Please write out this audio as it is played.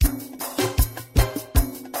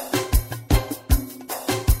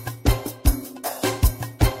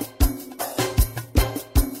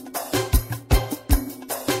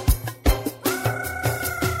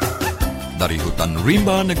dari hutan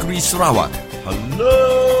rimba negeri Sarawak. Hello,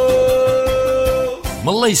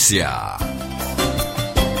 Malaysia.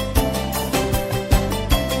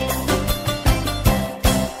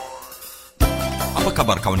 Apa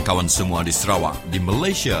kabar kawan-kawan semua di Sarawak, di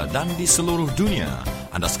Malaysia dan di seluruh dunia?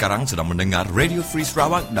 Anda sekarang sedang mendengar Radio Free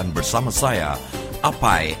Sarawak dan bersama saya,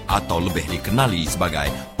 Apai atau lebih dikenali sebagai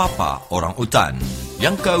Papa Orang Utan,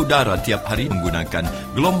 yang ke udara tiap hari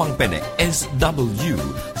menggunakan gelombang pendek SW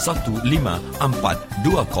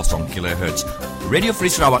 15420 kHz. Radio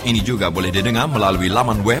Free Sarawak ini juga boleh didengar melalui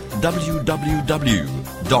laman web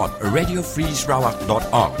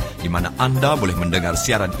www.radiofreesarawak.org, di mana anda boleh mendengar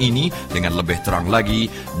siaran ini dengan lebih terang lagi,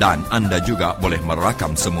 dan anda juga boleh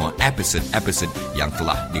merakam semua episod-episod yang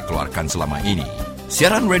telah dikeluarkan selama ini.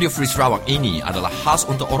 Siaran Radio Free Sarawak ini adalah khas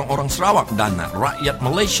untuk orang-orang Sarawak dan rakyat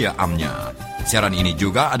Malaysia amnya. Siaran ini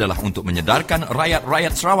juga adalah untuk menyedarkan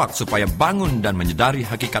rakyat-rakyat Sarawak supaya bangun dan menyedari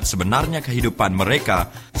hakikat sebenarnya kehidupan mereka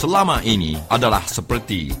selama ini adalah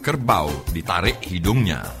seperti kerbau ditarik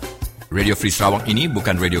hidungnya. Radio Free Sarawak ini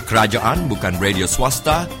bukan radio kerajaan, bukan radio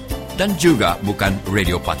swasta, dan juga bukan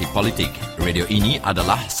radio parti politik. Radio ini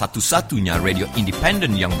adalah satu-satunya radio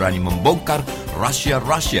independen yang berani membongkar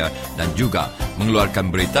rahsia-rahsia dan juga mengeluarkan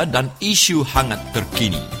berita dan isu hangat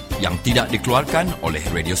terkini yang tidak dikeluarkan oleh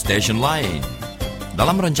radio stesen lain.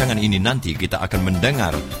 Dalam rancangan ini nanti kita akan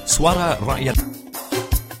mendengar suara rakyat.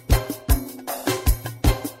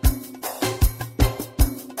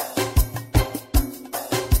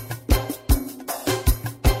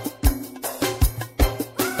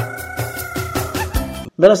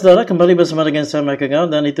 Baiklah saudara, kembali bersama dengan saya Michael Ngau,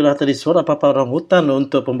 dan itulah tadi suara Papa Orang Hutan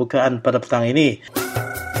untuk pembukaan pada petang ini.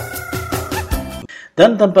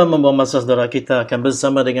 Dan tanpa membuang masa saudara, kita akan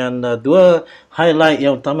bersama dengan dua highlight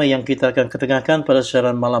yang utama yang kita akan ketengahkan pada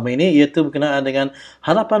siaran malam ini, iaitu berkenaan dengan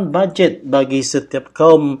harapan bajet bagi setiap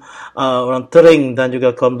kaum orang Tering dan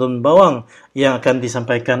juga kaum Dun Bawang yang akan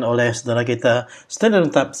disampaikan oleh saudara kita setelah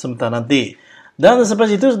lengkap sebentar nanti. Dan selepas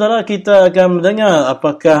itu, saudara, kita akan mendengar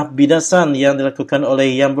apakah bidasan yang dilakukan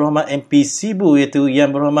oleh Yang Berhormat MP Sibu, iaitu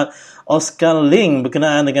Yang Berhormat Oscar Ling,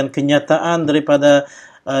 berkenaan dengan kenyataan daripada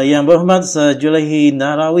Yang Berhormat Zulaihi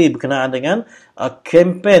Narawi berkenaan dengan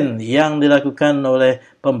kempen yang dilakukan oleh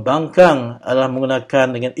pembangkang adalah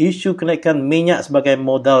menggunakan dengan isu kenaikan minyak sebagai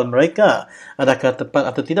modal mereka. Adakah tepat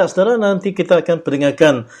atau tidak, saudara? Nanti kita akan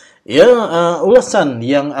pendengarkan ulasan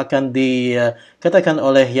yang akan dikatakan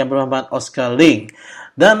oleh Yang Berhormat Oscar Ling.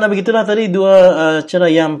 Dan begitulah tadi dua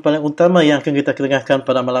cara yang paling utama yang akan kita ketengahkan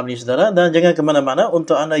pada malam ini, saudara. Dan jangan ke mana-mana.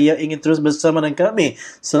 Untuk anda yang ingin terus bersama dengan kami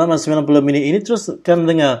selama 90 minit ini, terus akan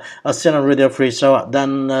dengar siaran Radio Free Sarawak.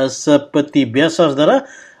 Dan seperti biasa, saudara,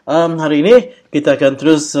 hari ini kita akan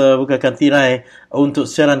terus bukakan tirai untuk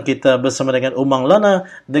siaran kita bersama dengan Umang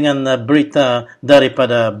Lana dengan berita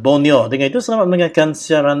daripada Borneo. Dengan itu, selamat mendengarkan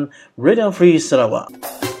siaran Radio Free Sarawak.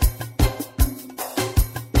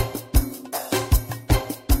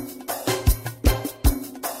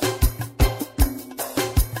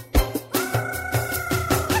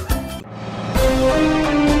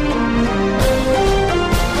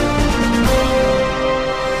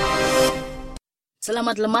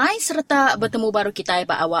 Selamat lemai serta bertemu baru kita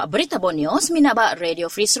ba awak berita Borneo semina ba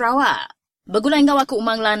Radio Free Sarawak. Begulan gawa ku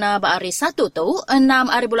Umang Lana ba hari 1 tu 6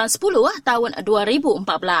 hari bulan 10 tahun 2014.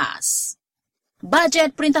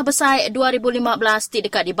 Bajet Perintah Besar 2015 ti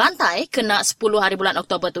dekat dibantai kena 10 hari bulan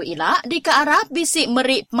Oktober tu ila di ke Arab bisik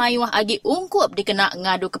merik mayuah agi ungkup dikena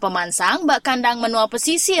ngadu ke pemansang ba kandang menua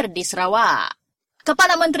pesisir di Sarawak.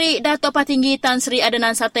 Kepala Menteri Dato' Patinggi Tan Sri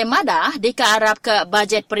Adenan Satem Madah dikearap ke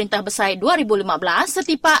bajet Perintah Besar 2015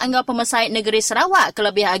 setipa anggap pemesai negeri Sarawak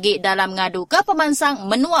kelebih agi dalam ngadu ke pemansang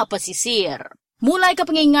menua pesisir. Mulai ke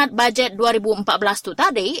pengingat bajet 2014 tu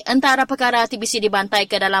tadi, antara perkara TBC dibantai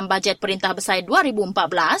ke dalam bajet Perintah Besar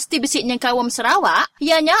 2014, TBC Nyengkawam Sarawak,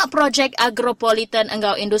 ianya projek agropolitan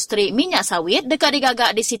enggau industri minyak sawit dekat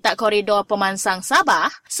digagak di sitak koridor pemansang Sabah,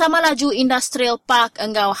 sama laju industrial park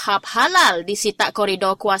enggau hub halal di sitak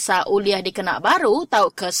koridor kuasa uliah di Kenak Baru tau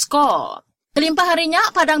ke skor. Kelimpah harinya,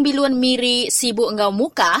 Padang Bilun Miri Sibuk Enggau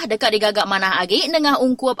Mukah dekat digagak Manah Agi nengah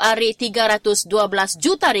ungkup hari 312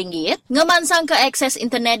 juta ringgit, ngemansang ke akses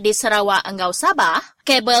internet di Sarawak Enggau Sabah,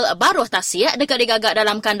 kabel baruh tasik dekat digagak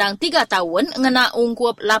dalam kandang 3 tahun ngena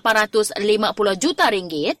ungkup 850 juta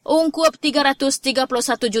ringgit, ungkup 331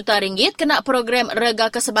 juta ringgit kena program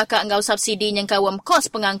rega kesebaka Enggau subsidi nyengkawam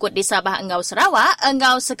kos pengangkut di Sabah Enggau Sarawak,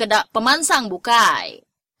 Enggau sekedak pemansang bukai.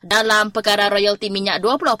 Dalam perkara royalti minyak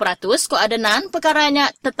 20%, ko adenan perkaranya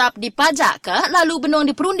tetap dipajak ke lalu benung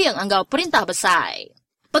diperunding anggau Perintah Besar.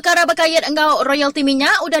 Perkara berkait engkau royalti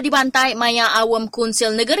minyak udah dibantai maya awam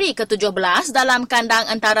Kunsil Negeri ke-17 dalam kandang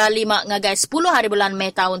antara 5 ngagai 10 hari bulan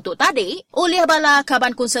Mei tahun tu tadi. Oleh bala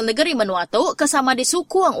Kaban Kunsil Negeri Menuatu kesama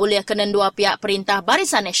disukung oleh kenendua pihak Perintah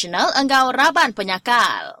Barisan Nasional engkau Raban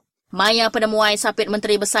Penyakal. Maya penemuai sapit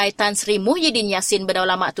Menteri Besar Tan Sri Muhyiddin Yassin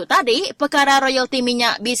berdaulat tu tadi, perkara royalti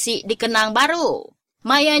minyak bisi dikenang baru.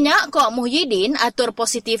 Mayanya kok Muhyiddin atur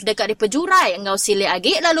positif dekat di pejurai engkau sili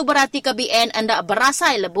agi lalu berarti ke BN hendak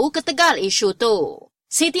berasai lebu ke tegal isu tu.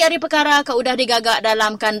 Siti hari perkara ke udah digagak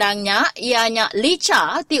dalam kandangnya, ianya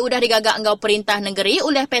Licha ti udah digagak engkau Perintah Negeri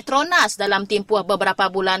oleh Petronas dalam tempoh beberapa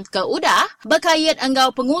bulan ke udah berkait engkau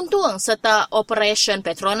penguntung serta Operation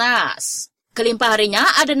Petronas. Kelimpah harinya,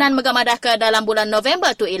 adenan megamadah ke dalam bulan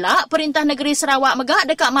November tu ialah Perintah Negeri Sarawak megak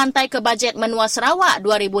dekat mantai ke bajet menua Sarawak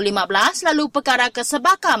 2015 lalu perkara ke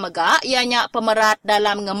sebaka megak ianya pemerat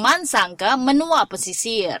dalam ngemansang ke menua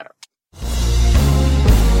pesisir.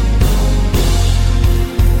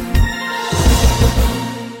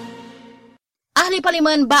 Ahli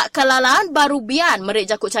Parlimen Bak Kalalan baru bian merik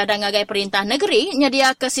jakut cadang ngagai Perintah Negeri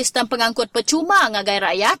nyedia ke sistem pengangkut percuma ngagai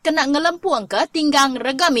rakyat kena ngelempuang ke tinggang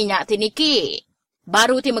rega minyak tiniki.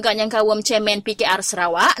 Baru ti megak yang kawam Chairman PKR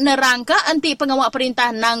Sarawak nerang ke enti pengawak perintah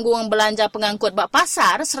nanggung belanja pengangkut bak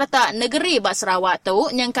pasar serta negeri bak Sarawak tu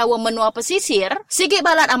yang kawam menua pesisir sikit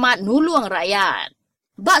balat amat nuluang rakyat.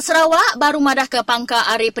 Bak Sarawak baru madah ke pangka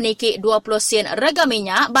hari peniki 20 sen rega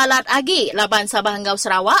minyak balat agi laban Sabah Enggau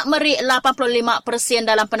Sarawak merik 85%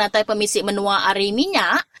 dalam penatai pemisik menua hari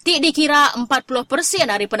minyak ti dikira 40%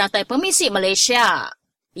 hari penatai pemisik Malaysia.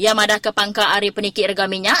 Ia madah ke pangka hari peniki rega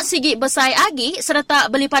minyak sigi besai agi serta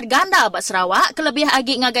berlipat ganda bak Sarawak kelebih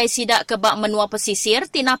agi ngagai sidak ke bak menua pesisir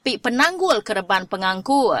tinapi penanggul kereban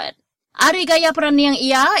pengangkut. Ari gaya perniang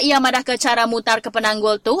ia madah ke cara mutar ke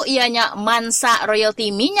penanggul tu ianya mansa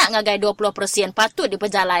royalti minyak ngagai 20% patut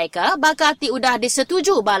diperjalai ke bakati udah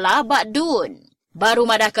disetuju bala bak dun. Baru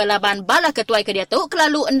madah ke laban bala ketuai ke dia tu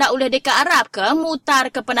kelalu endak oleh deka Arab ke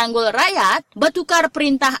mutar ke penanggul rakyat bertukar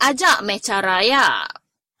perintah ajak meca raya.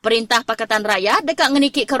 Perintah Pakatan Rakyat dekat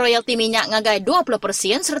ngenikik ke royalti minyak ngagai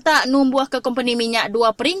 20% serta numbuh ke company minyak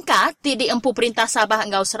 2 peringkat ti diempu Perintah Sabah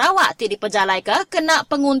Enggau Sarawak ti diperjalai ke kena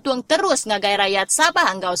penguntung terus ngagai rakyat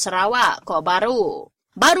Sabah Enggau Sarawak kok baru.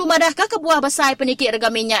 Baru madah ke kebuah besar penikik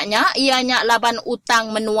rega minyaknya ianya laban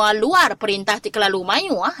utang menua luar perintah ti kelalu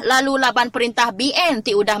mayu lalu laban perintah BN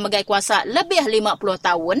ti udah megai kuasa lebih 50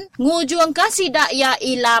 tahun ngujung ke sidak ia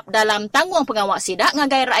ilap dalam tanggung pengawak sidak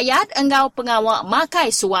ngagai rakyat enggau pengawak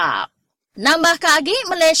makai suap. Nambah kagi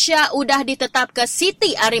Malaysia udah ditetap ke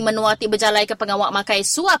Siti Ari menua ti berjalai ke pengawak makai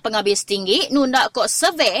suap penghabis tinggi nunda kok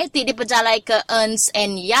survey ti diperjalai ke Ernst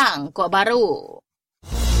 & Young kok baru.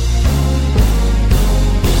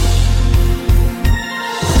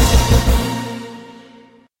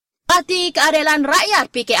 Parti Keadilan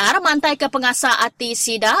Rakyat PKR mantai ke pengasah ati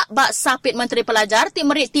sidak bak sapit Menteri Pelajar ti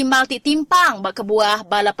merik timbal ti timpang bak kebuah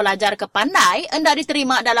bala pelajar ke pandai endak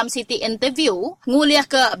diterima dalam siti interview nguliah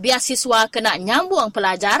ke biasiswa kena nyambung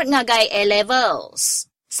pelajar ngagai A-levels.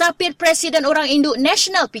 Sapit Presiden Orang Induk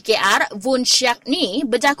Nasional PKR, Vun Syak ni,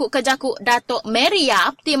 berjakuk ke jakuk Datuk Mary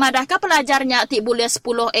Yap, ti madah ke pelajarnya ti boleh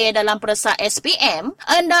 10A dalam persa SPM,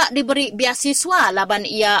 endak diberi biasiswa laban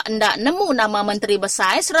ia endak nemu nama Menteri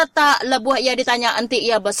Besar serta lebuh ia ditanya enti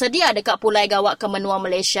ia bersedia dekat pulai gawak ke menua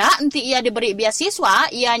Malaysia, enti ia diberi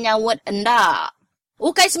biasiswa, ia nyawut endak.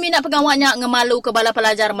 Ukai seminat pegawainya ngemalu ke bala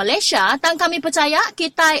pelajar Malaysia, tang kami percaya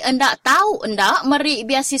kita endak tahu endak meri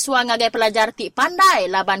biasiswa ngagai pelajar ti pandai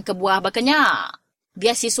laban kebuah bekenya.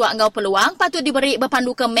 Biasiswa engkau peluang patut diberi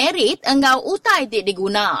berpandu ke merit engkau utai ti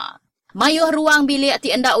diguna. Mayuh ruang bilik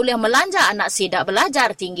ti endak boleh melanja anak sidak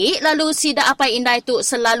belajar tinggi, lalu sidak apa indai tu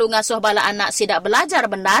selalu ngasuh bala anak sidak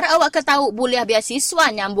belajar benar, awak ketahu boleh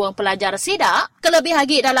biasiswa nyambung pelajar sidak, kelebih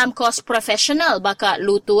lagi dalam kos profesional bakat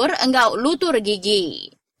lutur, enggau lutur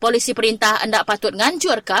gigi. Polisi perintah endak patut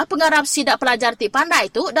ngancur ke pengarap sidak pelajar ti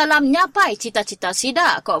pandai tu dalam nyapai cita-cita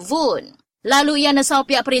sidak kok Vun. Lalu ia nesau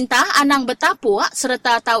pihak perintah anang betapuk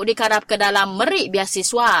serta tahu dikarap ke dalam merik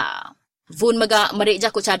biasiswa. Vun megak merik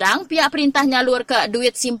jakut cadang, pihak perintah nyalur ke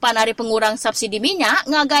duit simpan hari pengurang subsidi minyak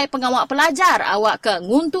ngagai pengawak pelajar awak ke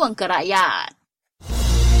nguntung ke rakyat.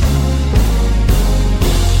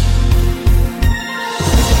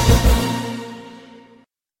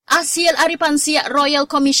 Hasil Aripan Siak Royal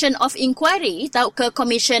Commission of Inquiry tau ke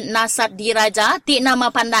Komisen Nasat Diraja ti nama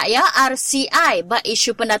pandaya RCI bak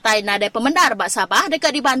isu pendatai nadai pemendar bak Sabah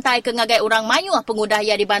dekat dibantai ke ngagai orang mayuh pengudah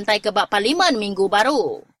ia dibantai ke bak Parlimen minggu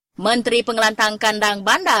baru. Menteri Pengelantang Kandang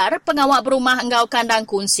Bandar, Pengawal Berumah Engau Kandang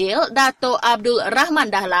Kunsil, Dato' Abdul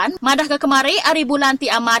Rahman Dahlan, madah ke kemari hari bulan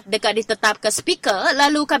ti amat dekat ditetap ke speaker,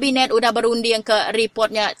 lalu kabinet udah berunding ke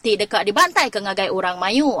reportnya ti dekat dibantai ke ngagai orang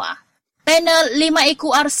mayu. Panel 5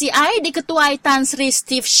 iku RCI diketuai Tan Sri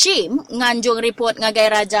Steve Shim nganjung report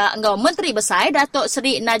ngagai Raja Engau Menteri Besar Dato'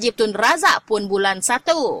 Seri Najib Tun Razak pun bulan 1.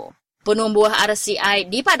 Penumbuh RCI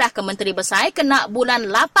dipadah ke Menteri Besar kena bulan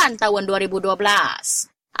 8 tahun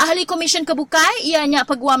 2012. Ahli Komisen Kebukai ianya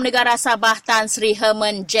Peguam Negara Sabah Tan Sri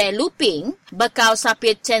Herman J. Luping, bekau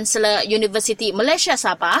sapit Chancellor University Malaysia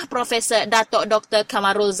Sabah Profesor Dato' Dr.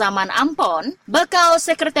 Kamarul Zaman Ampon, bekau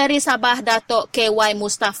Sekretari Sabah Dato' KY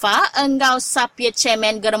Mustafa, engau sapit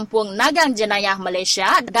Chairman Gerempung Nagang Jenayah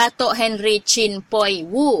Malaysia Dato' Henry Chin Poi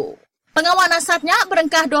Wu. Pengawal nasabnya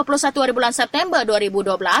berengkah 21 hari bulan September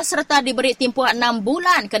 2012 serta diberi tempoh 6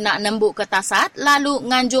 bulan kena nembuk ke tasat lalu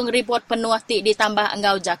nganjung report penuh ti ditambah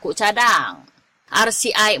engau jakuk cadang.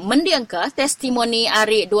 RCI mendiang ke testimoni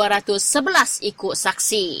hari 211 ikut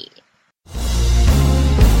saksi.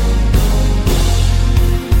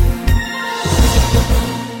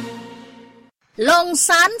 Long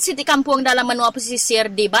San, siti kampung dalam menua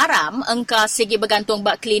pesisir di Baram, engkau sigi bergantung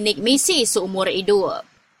bak klinik misi seumur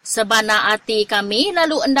hidup. Sebana hati kami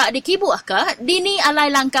lalu hendak dikibuh ke, dini alai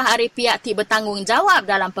langkah hari pihak ti bertanggungjawab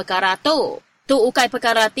dalam perkara tu. Tu ukai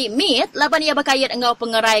perkara ti mit, laban ia berkait engau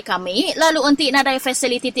pengerai kami, lalu enti nadai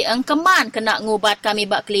fasiliti ti engkeman kena ngubat kami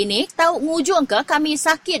bak klinik, tau ngujung ke kami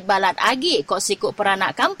sakit balat agi kok sikut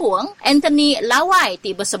peranak kampung, Anthony Lawai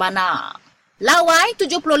ti bersebana. Lawai,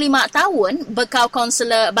 75 tahun, bekau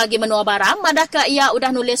kaunselor bagi menua Baram, madahkah ia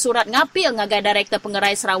udah nulis surat ngapil ngagai Direktur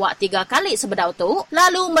Pengerai Sarawak 3 kali sebedau tu,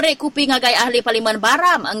 lalu merekupi ngagai ahli Parlimen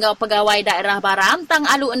Baram, engau pegawai daerah Baram, tang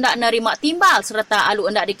alu endak nerima timbal serta alu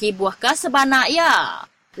endak dikibuh ke sebana ia.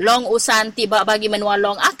 Long usan tiba bagi menua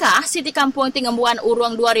Long Akah, siti kampung ti ngembuan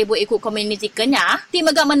urung 2000 ikut komuniti Kenyah, ti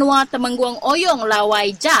megak menua temengguang oyong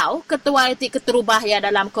Lawai Jau, ketua ti keterubah ya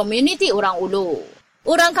dalam komuniti Orang Ulu.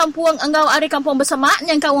 Orang kampung engau ari kampung bersemak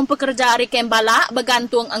yang kawang pekerja ari Kembala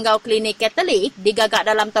bergantung engau klinik Katolik digagak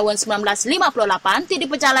dalam tahun 1958 ti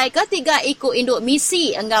diperjalai ke 3 ikut induk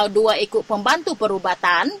misi engau 2 ikut pembantu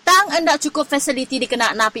perubatan tang endak cukup fasiliti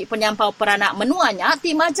dikena napi penyampau peranak menuanya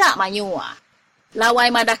ti majak manyua. Lawai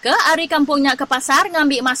madah ke ari kampungnya ke pasar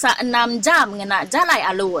ngambil masa 6 jam ngena jalai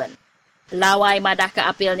alun. Lawai madah ke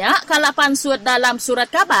apilnya, kalapan surat dalam surat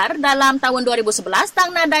kabar dalam tahun 2011 tang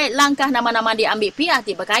nadai langkah nama-nama diambil pihak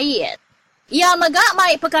ti berkait. Ia megak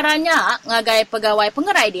mai perkaranya, ngagai pegawai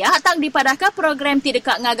pengerai dia, tang dipadah ke program ti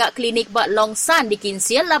dekat ngagak klinik bak Long San di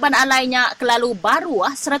Kinsil laban alainya kelalu baru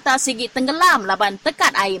serta sigi tenggelam laban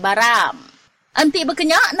tekat air Baram. Enti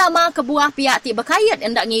berkenyak nama kebuah pihak ti berkait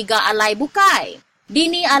hendak ngiga alai bukai.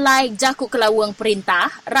 Dini alai jakuk kelawang perintah,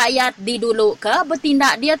 rakyat didulu ke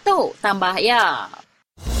bertindak dia tu, tambah ya.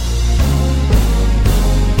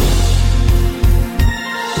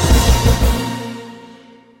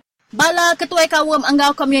 Bala Ketua Kawam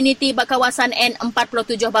Enggau Komuniti bak kawasan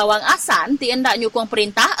N47 Bawang Asan, ti hendak nyukung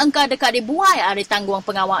perintah engkau dekat dibuai hari tanggung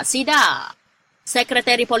pengawal sida.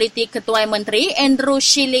 Sekretari Politik Ketua Menteri Andrew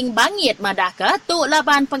Shilling Bangit madahka tu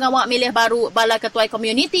laban pengawal milih baru bala Ketua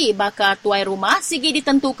Komuniti baka tuai rumah sigi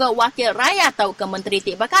ditentu ke wakil rakyat atau ke menteri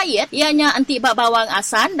ti bakait ianya enti bak Bawang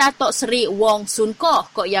Asan Datuk Seri Wong Sun Koh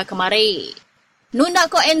kok ia kemari. Nunda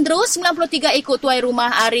ko Andrew 93 ikut tuai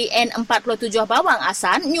rumah hari N47 Bawang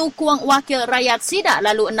Asan nyukung wakil rakyat sida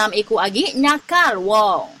lalu 6 ikut agi nyakal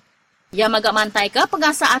Wong. Ia magak mantai ke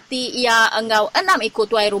pengasa hati ia engau 6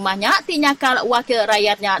 ikut tuai rumahnya ti nyakal wakil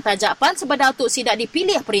rakyatnya tajapan sebedau tu sidak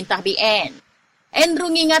dipilih perintah BN.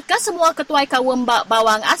 Andrew ngingat ke semua ketuai kawam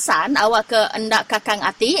Bawang Asan awak ke endak kakang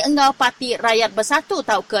hati engau parti rakyat bersatu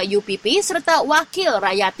tau ke UPP serta wakil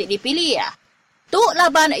rakyat ti dipilih. Tu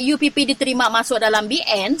laban UPP diterima masuk dalam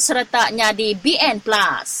BN serta nyadi BN+.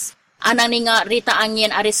 Anang ninga Rita Angin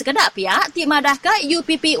ari sekedap ya, ti madah ke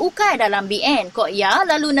UPP ukai dalam BN kok ya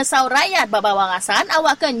lalu nesau rakyat Bawang Asan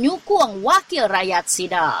awak ke nyukung wakil rakyat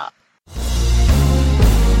sida.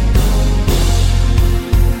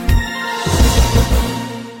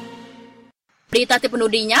 Berita ti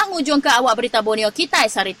penudinya ngujung ke awak berita Borneo kita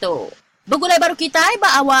sarito. Begulai baru kita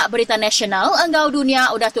ba awak berita nasional enggau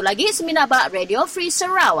dunia udah tu lagi semina ba Radio Free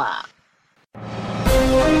Sarawak.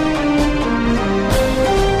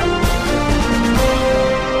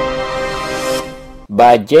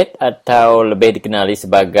 Bajet atau lebih dikenali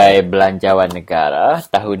sebagai Belanjawan Negara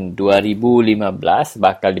tahun 2015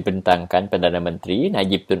 bakal dibentangkan Perdana Menteri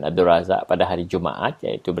Najib Tun Abdul Razak pada hari Jumaat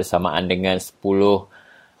iaitu bersamaan dengan 10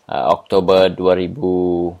 Oktober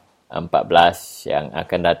 2015 14 yang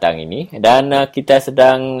akan datang ini. Dan kita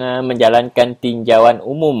sedang menjalankan tinjauan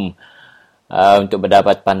umum untuk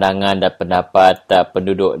mendapat pandangan dan pendapat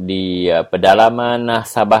penduduk di pedalaman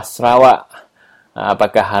Sabah Sarawak.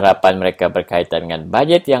 Apakah harapan mereka berkaitan dengan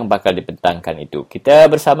bajet yang bakal dibentangkan itu. Kita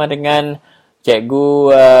bersama dengan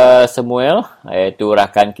Cikgu Samuel, iaitu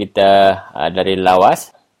rakan kita dari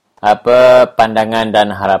Lawas. Apa pandangan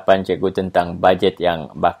dan harapan cikgu tentang bajet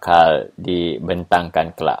yang bakal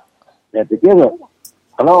dibentangkan kelak? Saya fikir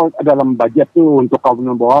kalau dalam bajet tu untuk kaum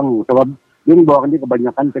bawang, sebab ini bawang ini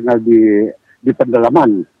kebanyakan tinggal di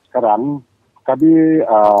pedalaman. Sekarang kami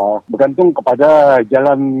bergantung kepada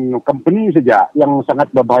jalan company saja yang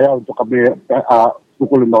sangat berbahaya untuk kami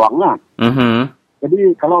suku bawang lah.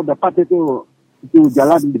 Jadi kalau dapat itu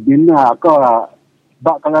jalan dibina ke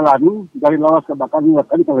Bak Kalalan dari Lawas ke Bak Kalalan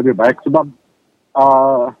itu lebih baik sebab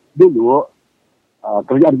dulu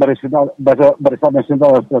kerajaan Barisan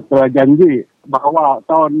Nasional telah janji bahawa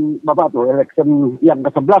tahun election yang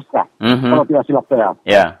ke-11 kah, kalau tidak silap saya.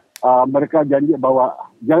 Mereka janji bahawa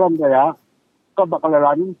jalan raya ke Bak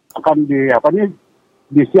Kalalan akan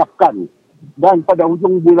disiapkan, dan pada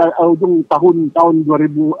ujung tahun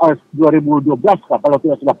 2012 kah, kalau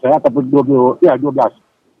tidak silap saya, ataupun 12.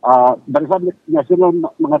 Barisan Nasional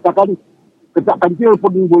mengatakan ketak kancil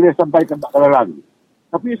pun boleh sampai ke Bak Kalalan.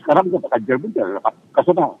 Tapi sekarang ketak kancil pun dapat ke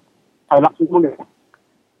sana. Langsung boleh.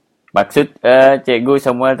 Maksud Cikgu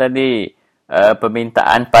Samuel tadi,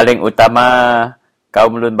 permintaan paling utama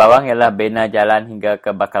kaum Lun Bawang ialah bina jalan hingga ke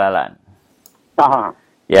Bak Kalalan.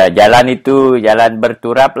 Ya, jalan itu jalan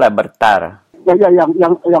berturap lah, bertar. Ya, yang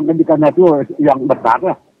kendikan itu yang bertar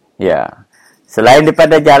lah. Ya. Selain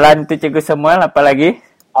daripada jalan itu Cikgu Samuel, apa lagi?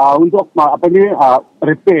 Untuk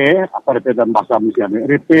repair dalam bahasa Malaysia ni,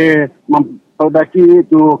 repair memperbaiki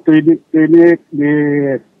itu klinik di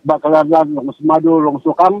Bak Kalalan, Long Semadu, Long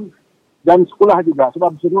Sukang dan sekolah juga,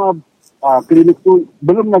 sebab semua klinik tu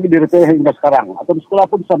belum lagi direpair hingga sekarang, atau sekolah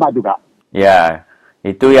pun sama juga. Ya,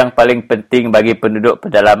 itu yang paling penting bagi penduduk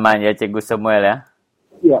pedalaman ya Cikgu Samuel ya.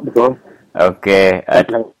 Ya, betul. Okey.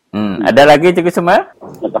 Ada lagi Cikgu Samuel?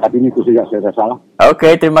 Setakat ini itu saja saya rasa.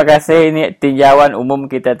 Okey, terima kasih. Ini tinjauan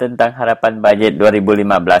umum kita tentang harapan bajet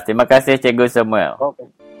 2015. Terima kasih Cikgu Samuel.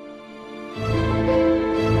 Okey.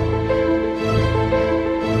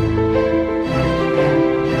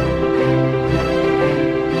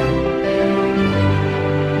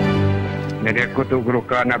 Jadi aku tu guru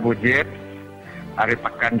ke anak bujit hari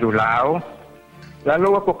Pekan Julau. Lalu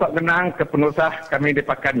aku kok kenang ke penusah kami di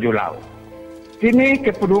Pekan Julau. Kini ke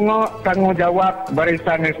pedungok tanggungjawab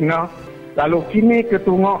Barisan Nasional. Lalu kini ke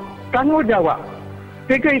tungok tanggungjawab.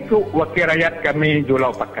 Tiga ikut wakil rakyat kami Julau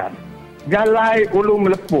Pekan. Jalai Ulu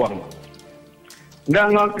Melepuang,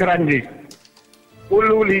 Dangol Keranji,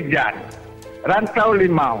 Ulu Lijan, Rantau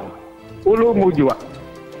Limau, Ulu Mujuak.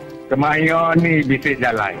 Kemayo ni bisik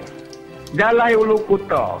jalai. Jalai Ulu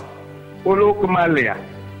Kuta, Ulu Kemalia,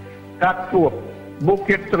 Kakup,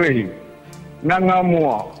 Bukit Seri,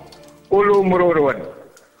 Nangamua, Ulu Merurun,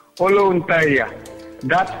 Ulu Untaya,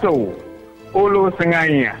 Datu, Ulu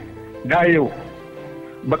Sengaya, Dayu,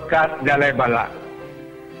 Bekas Jalai Balak.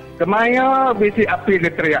 Semaya bisi api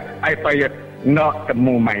diteriak ai payet nak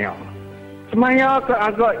temu maya. Semaya ke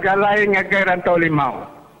agak jalai ngagai Rantau Limau.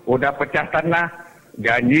 Udah pecah tanah,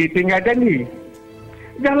 janji tinggal janji.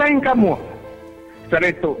 Jalai kamu.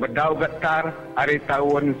 Serituk berdau getar hari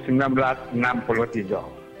tahun 1963.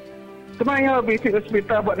 Kemaya bisi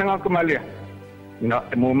hospital buat dengan kembali.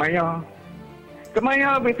 Nak temu maya.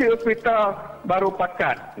 Kemaya bisi hospital baru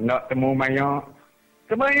pakat. Nak temu maya.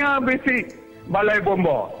 Kemaya bisi balai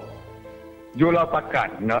bomba. Julau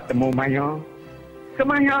Pakan. Nak temu maya.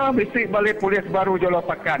 Kemaya bisi balai polis baru Julau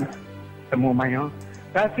Pakan. Temu maya.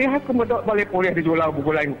 Kasih aku mendok balai polis di Julau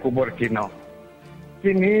Bugulai kubur Cina.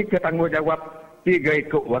 Kini ketanggungjawab tiga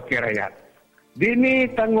ikut wakil rakyat. Dini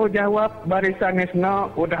tanggungjawab Barisan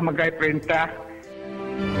Nasional udah megai perintah.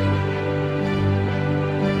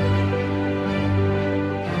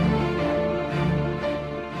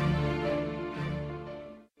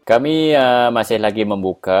 Kami masih lagi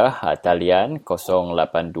membuka talian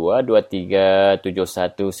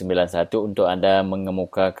 082-237191 untuk anda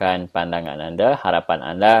mengemukakan pandangan anda, harapan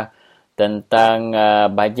anda tentang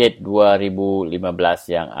bajet 2015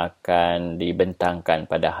 yang akan dibentangkan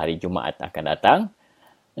pada hari Jumaat akan datang.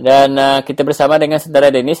 Dan kita bersama dengan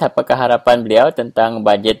saudara Dennis. Apakah harapan beliau tentang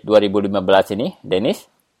bajet 2015 ini, Dennis?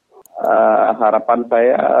 Harapan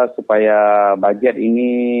saya supaya bajet ini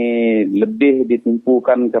lebih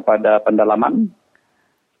ditumpukan kepada pendalaman,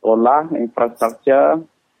 sekolah, infrastruktur,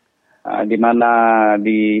 di mana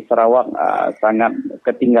di Sarawak sangat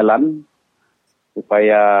ketinggalan.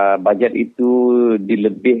 supaya bajet itu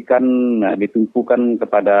dilebihkan, ditumpukan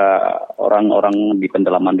kepada orang-orang di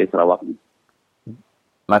pendalaman di Sarawak.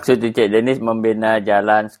 Maksud Encik Dennis membina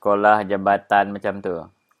jalan, sekolah, jambatan macam tu?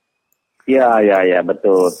 Ya,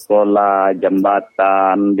 betul. Sekolah,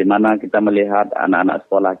 jambatan, di mana kita melihat anak-anak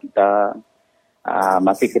sekolah kita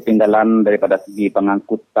masih ketinggalan daripada segi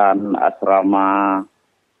pengangkutan, asrama,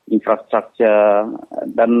 infrastruktur,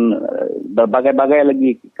 dan berbagai-bagai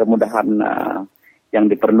lagi kemudahan yang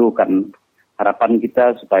diperlukan. Harapan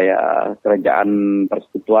kita supaya kerajaan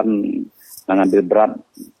persekutuan mengambil berat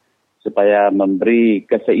supaya memberi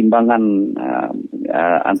keseimbangan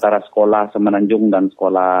antara sekolah Semenanjung dan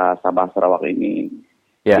sekolah Sabah Sarawak ini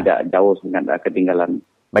tidak jauh dengan ketinggalan.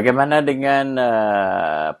 Bagaimana dengan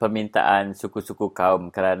permintaan suku-suku kaum,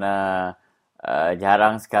 kerana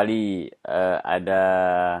jarang sekali ada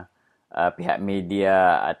pihak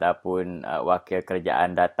media ataupun wakil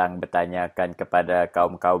kerajaan datang bertanyakan kepada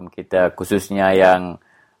kaum-kaum kita, khususnya yang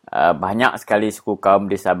banyak sekali suku kaum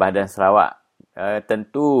di Sabah dan Sarawak.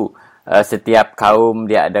 Tentu setiap kaum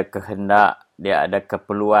dia ada kehendak, dia ada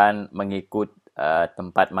keperluan mengikut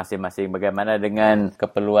tempat masing-masing. Bagaimana dengan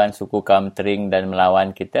keperluan suku kaum Tering dan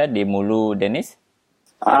Melawan kita di Mulu, Dennis?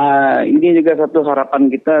 Ini juga satu harapan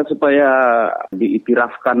kita supaya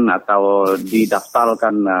diiktirafkan atau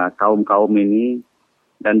didaftarkan kaum-kaum ini,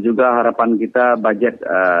 dan juga harapan kita bajet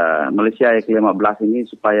Malaysia yang ke-15 ini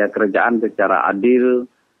supaya kerajaan secara adil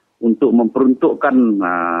untuk memperuntukkan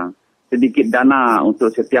sedikit dana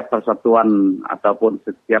untuk setiap persatuan ataupun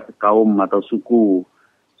setiap kaum atau suku,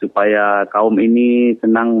 supaya kaum ini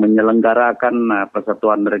senang menyelenggarakan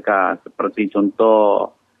persatuan mereka. Seperti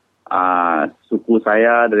contoh suku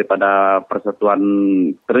saya daripada persatuan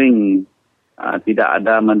Tering tidak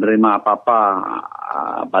ada menerima apa-apa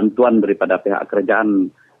bantuan daripada pihak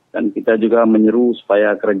kerajaan, dan kita juga menyeru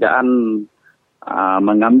supaya kerajaan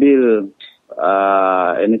mengambil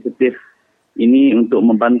inisiatif ini untuk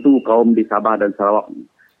membantu kaum di Sabah dan Sarawak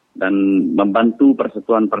dan membantu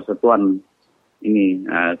persatuan-persatuan ini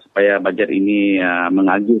supaya bajet ini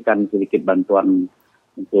mengagihkan sedikit bantuan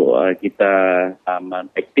untuk kita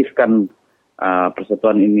mengaktifkan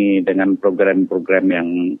persatuan ini dengan program-program yang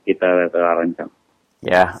kita telah rancang.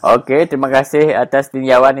 Ya, okey. Terima kasih atas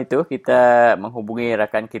tinjauan itu. Kita menghubungi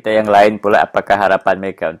rakan kita yang lain pula apakah harapan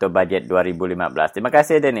mereka untuk bajet 2015. Terima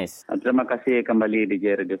kasih, Dennis. Terima kasih kembali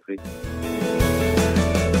DJ Radio Free.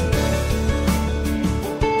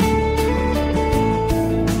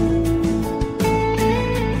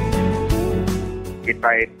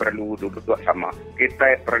 Kita perlu duduk sama.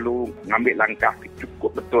 Kita perlu mengambil langkah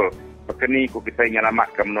cukup betul. Berkeni kita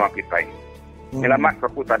nyelamatkan menua kita. Nyelamat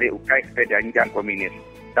aku tadi ukai kita diancam komunis.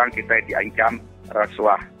 Dan kita diancam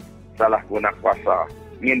rasuah, salah guna kuasa,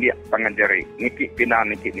 ngindik panganjari, nikik pina,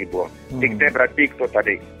 nikik nibu. Kita berarti itu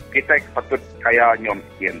tadi. Kita patut kaya nyom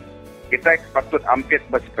sekian. Kita patut ampit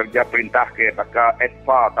bekerja perintah ke baka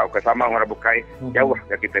EDPA atau kesama orang bukai jauh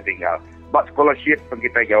ke kita tinggal. Bak scholarship pun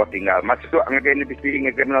kita jauh tinggal. Maksud ngagai universiti,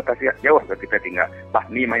 ngagai menotasi jauh ke kita tinggal. Bah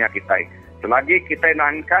ni maya kita. Selagi kita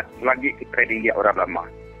nak angkat, selagi kita dindia orang lama.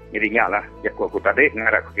 Jadi lah, ya aku tadi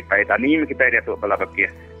ngarap kita tani kita dia tu bala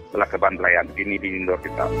bakir, bala keban pelayan ini di Indor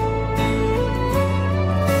kita.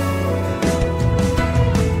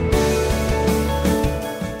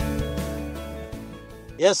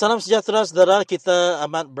 Ya, salam sejahtera saudara. Kita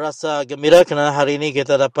amat berasa gembira kerana hari ini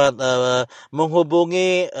kita dapat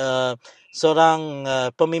menghubungi seorang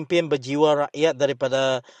pemimpin berjiwa rakyat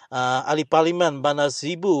daripada ahli parlimen Bandar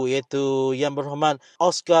Sibu, iaitu Yang Berhormat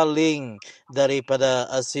Oscar Ling daripada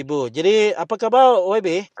Sibu. Jadi apa khabar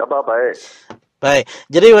YB? Khabar baik. Baik.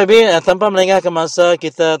 Jadi YB, tanpa melengahkan masa,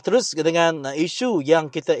 kita terus dengan isu yang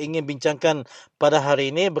kita ingin bincangkan pada hari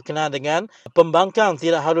ini berkenaan dengan pembangkang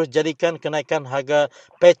tidak harus jadikan kenaikan harga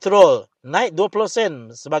petrol naik 20 sen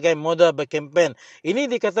sebagai modal berkempen. Ini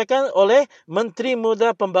dikatakan oleh Menteri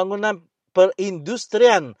Muda Pembangunan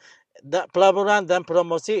Perindustrian, Pelaburan dan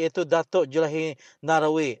Promosi, iaitu Datuk Julahi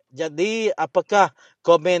Narawi. Jadi apakah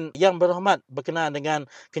komen Yang Berhormat berkenaan dengan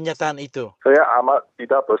kenyataan itu? Saya amat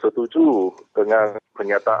tidak bersetuju dengan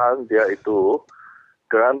pernyataan dia itu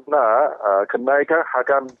kerana kenaikan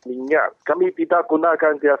harga minyak. Kami tidak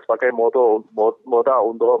gunakan dia sebagai modal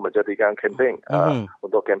untuk menjadikan kempen,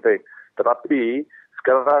 untuk kempen. Tetapi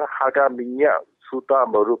sekarang harga minyak sudah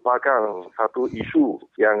merupakan satu isu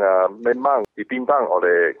yang memang ditimbang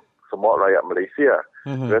oleh semua rakyat Malaysia.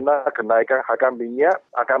 Kerana kenaikan harga minyak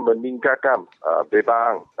akan meningkatkan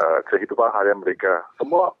beban kehidupan harian mereka.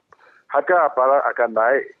 Semua harga barang akan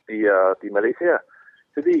naik di Malaysia.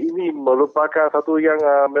 Jadi ini merupakan satu yang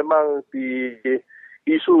memang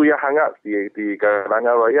isu yang hangat di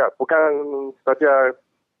kalangan rakyat. Bukan saja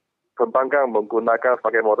pembangkang menggunakan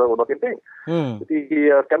sebagai modal untuk kempen.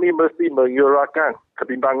 Jadi kami mesti menyuarakan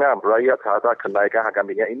kebimbangan rakyat terhadap kenaikan harga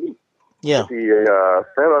minyak ini. Jadi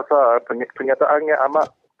saya rasa pernyataannya amat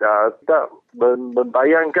tidak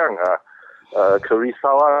membayangkan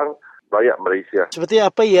kerisauan rakyat Malaysia. Seperti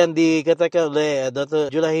apa yang dikatakan oleh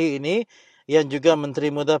Dr. Julahi ini, yang juga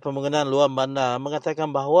Menteri Muda Pembangunan Luar Bandar,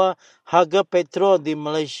 mengatakan bahawa harga petrol di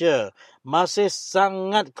Malaysia masih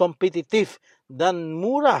sangat kompetitif dan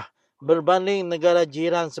murah berbanding negara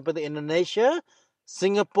jiran seperti Indonesia,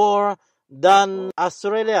 Singapura dan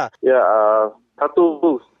Australia. Ya,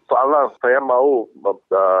 satu soalan saya mahu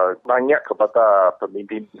tanya kepada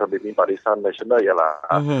pemimpin Barisan Nasional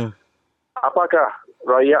ialah apakah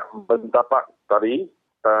rakyat mendapat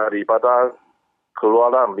daripada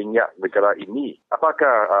keluaran minyak negara ini?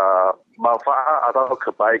 Apakah manfaat atau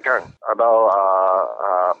kebaikan atau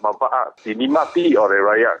manfaat dinikmati oleh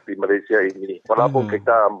rakyat di Malaysia ini? Walaupun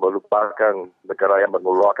kita merupakan negara yang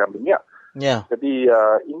mengeluarkan minyak. Jadi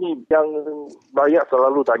ini yang rakyat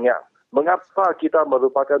selalu tanya. Mengapa kita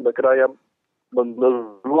merupakan negara yang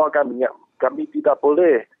mengeluarkan minyak? Kami tidak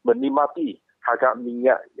boleh menikmati harga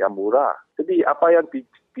minyak yang murah. Jadi apa yang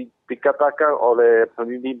dikatakan oleh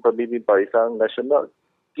pemimpin Barisan Nasional,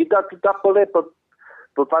 kita tidak boleh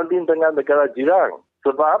berbanding dengan negara jiran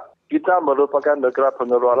sebab kita merupakan negara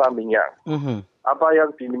pengeluaran minyak. Apa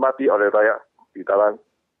yang dinikmati oleh rakyat di dalam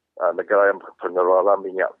negara yang pengeluaran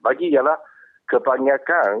minyak lagi ialah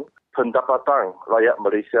kebanyakan pendapatan rakyat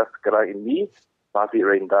Malaysia sekarang ini masih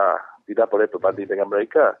rendah. Tidak boleh berbanding dengan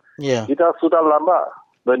mereka. Kita sudah lama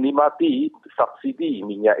menikmati subsidi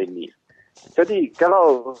minyak ini. Jadi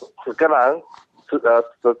kalau sekarang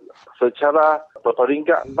secara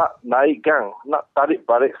peringkat nak naikkan, nak tarik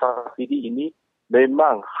balik subsidi ini,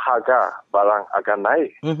 memang harga barang akan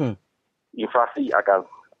naik. Inflasi akan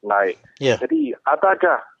naik. Jadi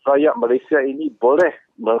adakah rakyat Malaysia ini boleh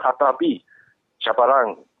menghadapi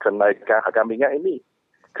cabaran kenaikan harga minyak ini?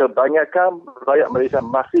 Kebanyakan rakyat Malaysia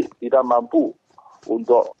masih tidak mampu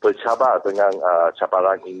untuk bercabar dengan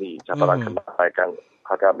cabaran ini, cabaran kenaikan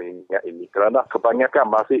harga minyak ini. Kerana kebanyakan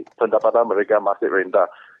masih pendapatan mereka masih rendah.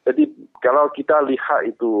 Jadi kalau kita lihat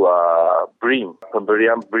itu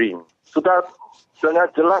pemberian BRIM, sudah dengan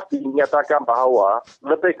jelas dinyatakan bahawa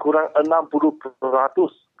lebih kurang 60%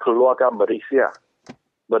 keluarga Malaysia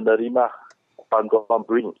menerima bantuan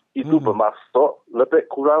BRIM. Itu bermaksud lebih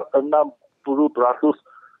kurang 60%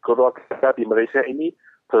 keluarga di Malaysia ini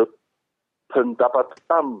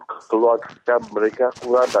pendapatan keluarga mereka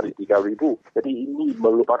kurang dari 3,000. Jadi ini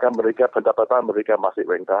merupakan mereka pendapatan mereka masih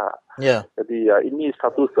rendah. Jadi ini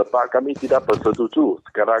satu sebab kami tidak bersetuju.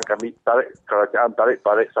 Sekarang kami kerajaan tarik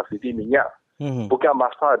balik subsidi minyak. Bukan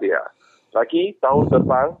masa dia. Lagi tahun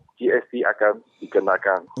depan GST akan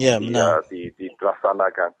dikenakan,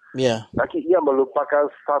 dilaksanakan. Lagi ia merupakan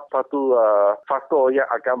satu faktor yang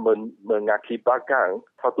akan mengakibatkan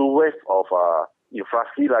satu wave of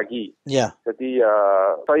inflasi lagi. Jadi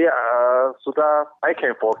saya sudah I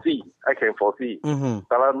can foresee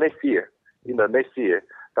dalam next year,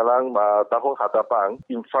 dalam tahun hadapan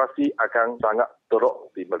inflasi akan sangat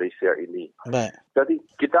teruk di Malaysia ini. Jadi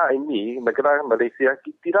kita ini negara Malaysia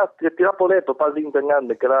tidak boleh berbanding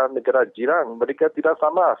dengan negara jiran. Mereka tidak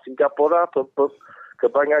sama. Singapura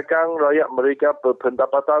kebanyakan rakyat mereka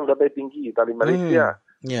berpendapatan lebih tinggi dari Malaysia.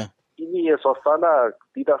 Ini suasana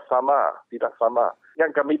tidak sama.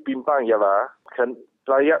 Yang kami bimbang ialah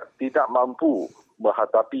rakyat tidak mampu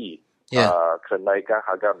menghadapi kenaikan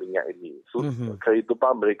harga minyak ini.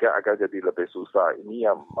 Kehidupan mereka akan jadi lebih susah. Ini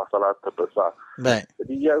yang masalah terbesar.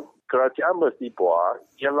 Jadi yang kerajaan mesti buat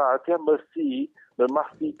ialah dia mesti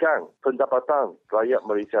memastikan pendapatan rakyat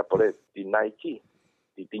Malaysia boleh dinaiki,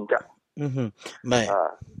 ditingkat.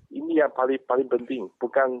 Ini yang paling penting.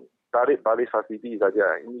 Bukan tarik balik subsidi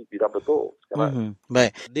saja. Ini tidak betul sekarang.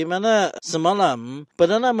 Di mana semalam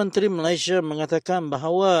Perdana Menteri Malaysia mengatakan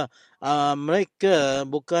bahawa mereka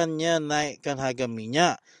bukannya naikkan harga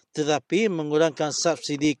minyak tetapi mengurangkan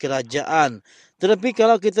subsidi kerajaan. Tetapi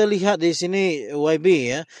kalau kita lihat di sini YB,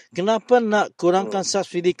 kenapa nak kurangkan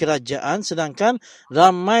subsidi kerajaan sedangkan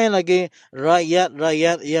ramai lagi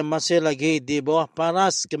rakyat-rakyat yang masih lagi di bawah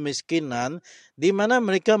paras kemiskinan di mana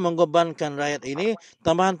mereka mengorbankan rakyat ini.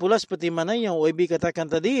 Tambahan pula seperti mana yang YB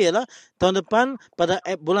katakan tadi ialah tahun depan pada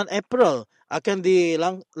bulan April akan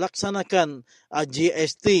dilaksanakan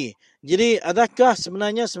GST. Jadi adakah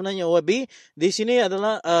sebenarnya YB di sini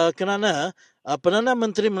adalah kerana Perdana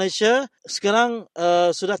Menteri Malaysia sekarang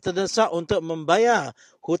sudah terdesak untuk membayar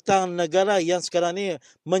hutang negara yang sekarang ni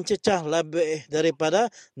mencecah lebih daripada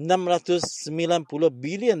 $690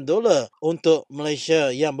 bilion untuk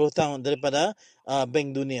Malaysia yang berhutang daripada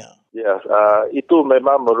Bank Dunia. Ya, itu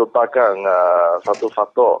memang merupakan satu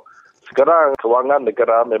faktor. Sekarang kewangan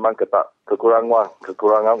negara memang ketat,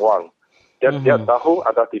 kekurangan wang. Tiap tahun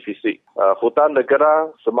ada defisit. Hutang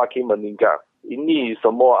negara semakin meningkat. Ini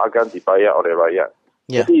semua akan dibayar oleh rakyat.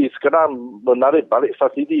 Yeah. Jadi sekarang menarik balik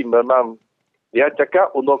subsidi memang dia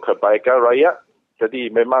cakap untuk kebaikan rakyat.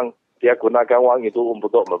 Jadi memang dia gunakan wang itu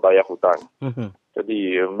untuk membayar hutang.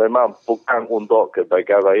 Jadi memang bukan untuk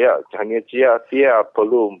kebaikan rakyat. Hanya dia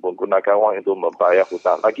perlu menggunakan wang itu membayar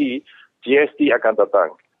hutang. Lagi GST akan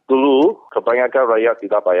datang. Dulu kebanyakan rakyat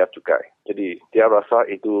tidak bayar cukai. Jadi dia rasa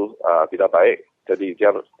itu tidak baik. Jadi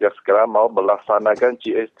dia sekarang mau melaksanakan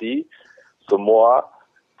GST semua.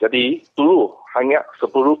 Jadi dulu hanya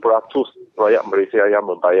 10% rakyat Malaysia yang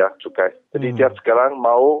membayar cukai. Jadi dia sekarang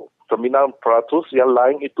mau 9% yang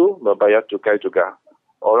lain itu membayar cukai juga.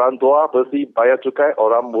 Orang tua mesti bayar cukai,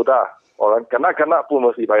 orang muda, orang kanak-kanak pun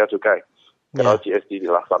mesti bayar cukai. Kalau GST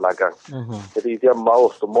dilaksanakan. Jadi dia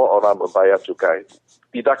mau semua orang membayar cukai.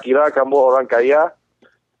 Tidak kira kamu orang kaya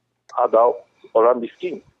atau orang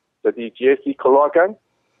miskin. Jadi GST keluarkan,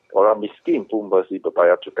 orang miskin pun mesti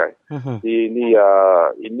berbayar cukai. Ini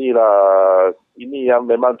yang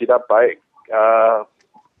memang tidak baik.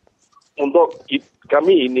 Untuk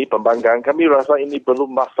kami ini pembangkang, kami rasa ini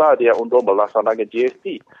belum masa dia untuk melaksanakan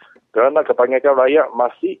GST. Kerana kebanyakan rakyat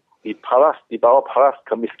masih di bawah paras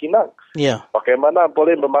kemiskinan. Yeah. Bagaimana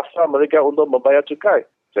boleh memaksa mereka untuk membayar cukai?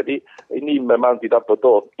 Jadi ini memang tidak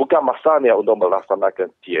betul. Bukan masanya untuk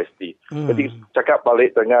melaksanakan GST. Jadi cakap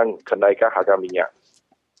balik dengan kenaikan harga minyak.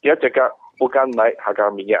 Dia cakap bukan naik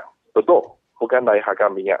harga minyak. Betul, bukan naik harga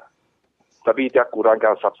minyak. Tapi dia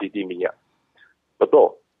kurangkan subsidi minyak.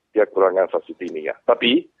 Betul, dia kurangkan subsidi minyak.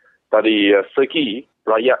 Tapi dari segi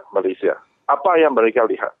rakyat Malaysia, apa yang mereka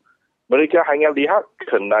lihat? Mereka hanya lihat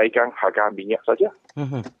kenaikan harga minyak saja.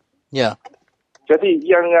 Ya. Jadi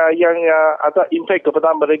yang ada impak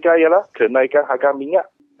kepada mereka ialah kenaikan harga minyak.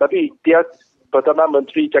 Tapi dia Perdana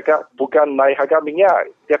Menteri cakap bukan naik harga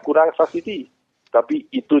minyak, dia kurang subsidi.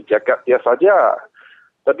 Tapi itu cakap dia saja.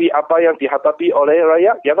 Tapi apa yang dihadapi oleh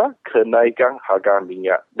rakyat ialah kenaikan harga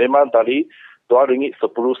minyak. Memang dari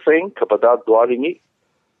RM2.10 kepada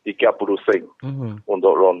RM2.30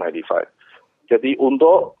 untuk RON 95. Jadi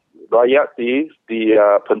untuk rakyat di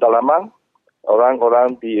pendalaman,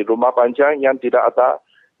 orang-orang di rumah panjang yang tidak ada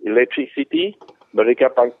electricity, mereka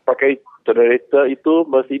pakai generator itu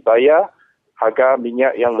mesti bayar harga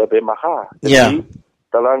minyak yang lebih mahal. Jadi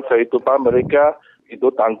dalam kehidupan mereka itu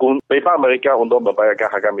tanggung beban mereka untuk membayarkan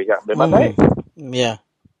harga minyak memang naik.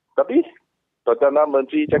 Tapi Perdana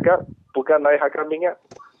Menteri cakap bukan naik harga minyak.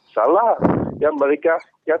 Salah. Yang mereka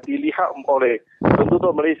yang dilihat oleh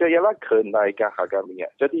penduduk Malaysia ialah kenaikan harga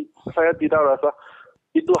minyak. Jadi saya tidak rasa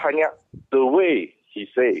itu hanya the way he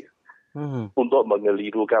say untuk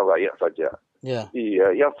mengelirukan rakyat saja.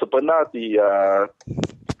 Yang sebenar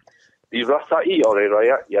dirasai oleh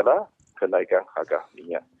rakyat ialah kenaikan harga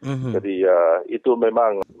minyak. Jadi itu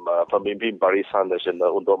memang pemimpin Barisan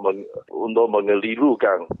Nasional untuk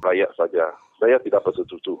mengelirukan rakyat saja. Saya tidak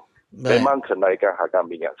bersetuju. Memang kenaikan harga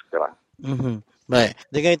minyak sekarang. Baik.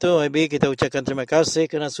 Dengan itu, YB, kita ucapkan terima kasih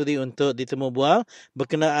kerana sudi untuk ditemu bual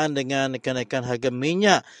berkenaan dengan kenaikan harga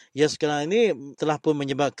minyak yang sekarang ini telah pun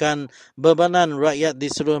menyebabkan bebanan rakyat di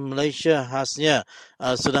seluruh Malaysia khasnya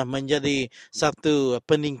sudah menjadi satu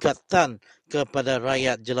peningkatan kepada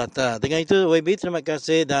rakyat jelata. Dengan itu, YB, terima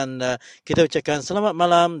kasih dan kita ucapkan selamat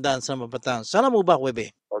malam dan selamat petang. Salam ubah, YB.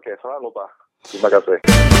 Okey, salam ubah. Terima kasih.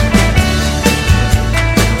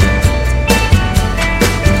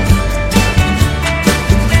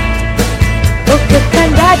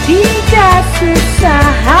 Tetangga tidak susah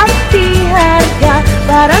hati harga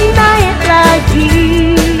barang naik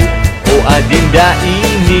lagi. Oh adinda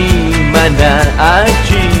ini mana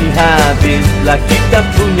aji habislah kita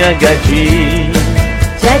punya gaji.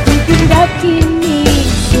 Jadi dinda kini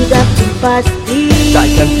sudah pasti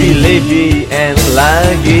takkan pilih BN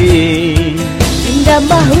lagi. Dinda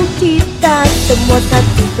mahu kita semua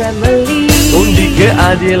satu family. Undi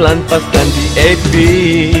keadilan paskan di AP.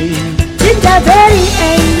 Dinda very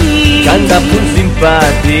angry, Kanda pun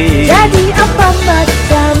simpati. jadi apa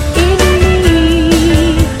macam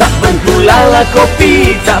ini? Tak mentulala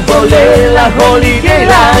kopi, tak bolehlah holiday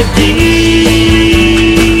lagi.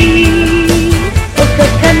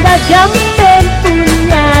 Kanda jamben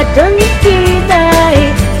punya dengki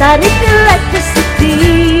naik, tarik electricity.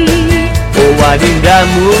 Oh Baginda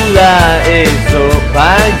mula esok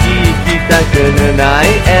pagi kita kena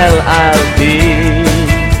naik LRT.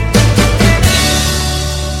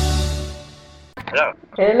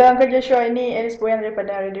 Hello Uncle Joshua, ini Alice Boyan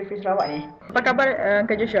daripada Radio Free Sarawak ni. Apa khabar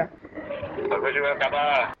Uncle Joshua? Bagus juga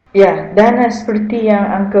khabar. Ya, dan seperti yang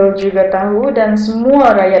Uncle juga tahu dan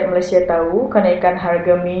semua rakyat Malaysia tahu, kenaikan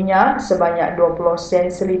harga minyak sebanyak 20 sen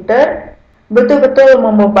seliter betul-betul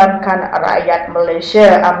membebankan rakyat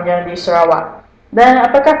Malaysia yang di Sarawak. Dan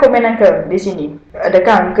apakah komen Uncle di sini?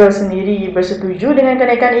 Adakah Uncle sendiri bersetuju dengan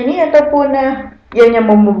kenaikan ini ataupun ianya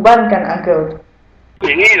membebankan Uncle?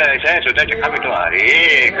 Inilah saya sudah cakap itu hari,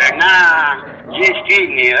 karena GST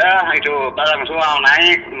ni lah, itu barang semua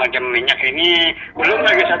naik macam minyak ini, belum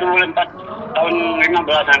lagi 1 bulan 4 tahun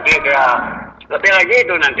 15 nanti dia lebih lagi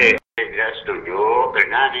itu nanti. Saya setuju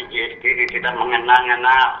karena di GST ini tidak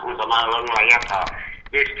mengenang-enang sama orang layak.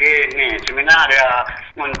 GST ni sebenarnya dia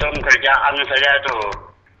untung kerjaan saya tu.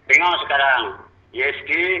 Tengok sekarang,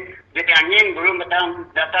 GST dia angin belum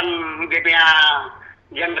datang dia punya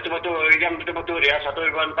yang betul-betul dia 1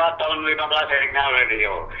 bulan 4 tahun 15 saya dengar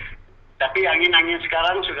radio. Tapi angin-angin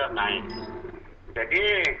sekarang sudah naik. Jadi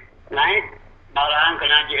naik barang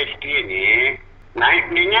kena GST ini,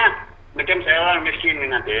 naik minyak macam saya orang miskin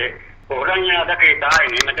ni nanti. Orang yang ada kereta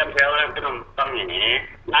ini macam saya orang penumpang ini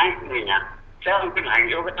naik minyak. Saya mungkin naik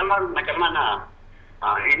juga tambah macam mana?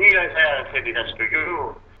 Inilah saya tidak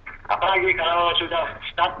setuju. Apalagi kalau sudah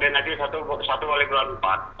start dan nanti 1 bulan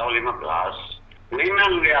 4 tahun 15.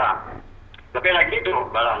 Memang dia lebih lagi tu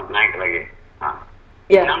barang naik lagi.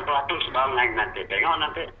 6% barang naik nanti. Tengok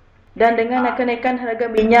nanti. Dan dengan kenaikan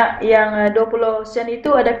harga minyak yang 20 sen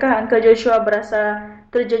itu, adakah Uncle Joshua berasa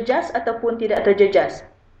terjejas ataupun tidak terjejas?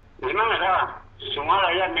 Memang ada. Semua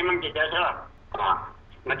rakyat memang jejas lah.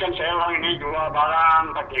 Macam saya orang ini jual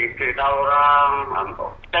barang, pakai kereta orang.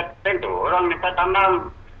 Tentu orang minta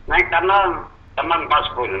tambang. Naik tambang pas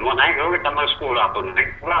pun. Mau naik juga tambang sekolah pun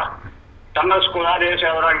naik pula. Tambah sekolah dia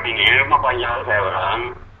saya orang ini, rumah panjang saya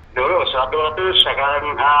orang. Dulu 100, sekarang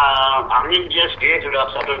angin GST sudah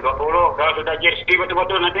 120. Kalau sudah GST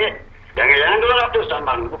betul-betul nanti, jangan 200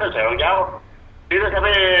 tambang. Bukan saya orang jauh. Tidak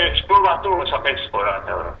sampai 10 waktu sampai sekolah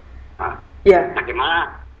saya orang. Ya.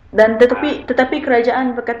 Bagaimana? Dan tetapi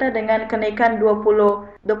kerajaan berkata dengan kenaikan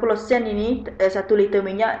 20 sen ini, 1 liter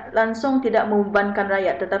minyak, langsung tidak membebankan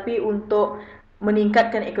rakyat. Tetapi untuk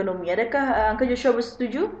meningkatkan ekonomi. Adakah Uncle Joshua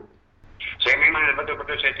bersetuju? Saya memang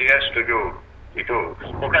betul-betul saya tidak setuju. Itu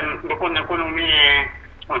bukan ekonomi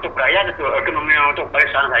untuk rakyat, itu ekonomi untuk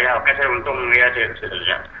barisan saya. Saya untung dia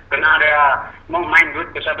saja. Karena dia mau main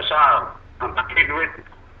duit besar-besar, pakai duit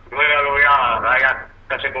loya rakyat,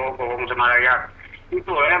 kasih bohong sama rakyat.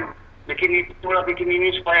 Itu bikin ini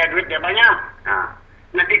supaya duit dia banyak.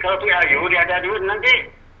 Nanti kalau PRU dia ada duit nanti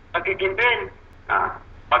pakai campaign,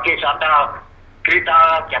 pakai sata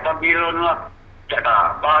kereta, siapa bilon lah.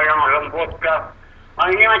 Kata bayang lembut ke.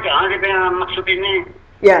 Ini macam dia punya maksud ini.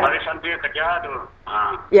 Ya. Barisan dia kerja tu.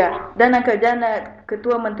 Ya. Dan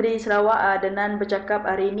Ketua Menteri Sarawak Denan bercakap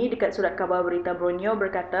hari ini dekat Surat Khabar Berita Borneo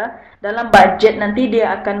berkata dalam bajet nanti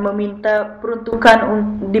dia akan meminta peruntukan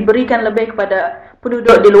diberikan lebih kepada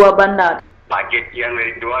penduduk di luar bandar. Bajet yang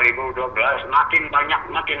dari 2012 makin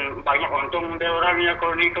banyak untung dia orang yang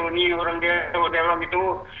koloni orang dia orang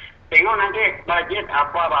itu. Tengok nanti bajet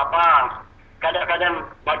apa. Kadang-kadang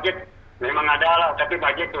bajet memang ada lah, tapi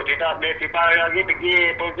bajet tu tidak bertipa lagi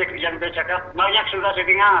pergi projek yang dia cakap. Banyak sudah saya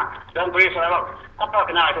dengar dan Polis Sarawak. Apa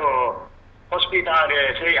kena tu? Hospital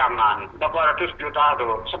dia Seri Aman, berapa ratus juta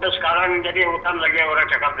tu. Sampai sekarang jadi hutang lagi orang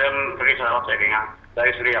cakap dalam Polis Sarawak saya dengar.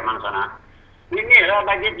 Dari Seri Aman sana. Ini lah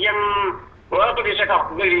bajet yang walaupun dia cakap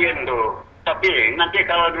bilion tu. Tapi nanti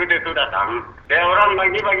kalau duit itu datang, dia orang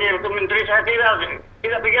bagi-bagi untuk menteri saya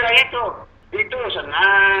tidak pikir itu. Itu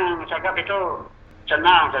senang, cakap itu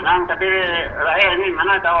senang, tapi rakyat ini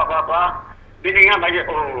mana tahu apa-apa. Dia dengar bajet,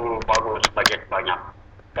 bagus, bajet banyak.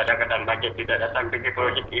 Kadang-kadang bajet tidak datang pergi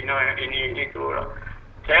projek ini itu.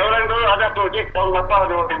 Saya orang dulu ada projek tahun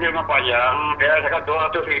berapa di rumah panjang, dia cakap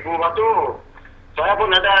 200,000 batu. Saya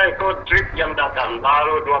pun ada ikut trip yang datang,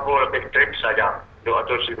 baru 20 lebih trip saja,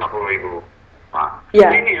 250,000.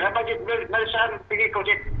 Ya. Ini lah bajet barisan pergi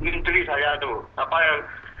projek menteri saya tu.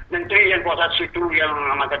 Menteri yang kuasa situ yang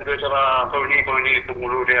amatkan tu sama koloni itu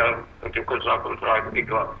mulu dia untuk kontra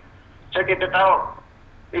begitu. Saya kita tahu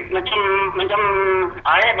macam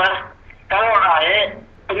air bah. Kalau air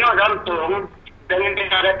penuh gantung dengan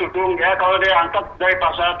dia ada tutung dia, kalau dia angkat dari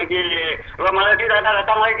pasar pergi Ramai tidak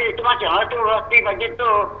datang lagi, itu macam itu roti bajet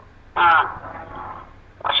tu.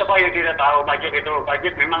 Supaya tidak tahu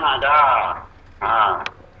bajet memang ada.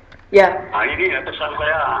 Ya. Ini pesan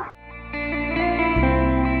saya.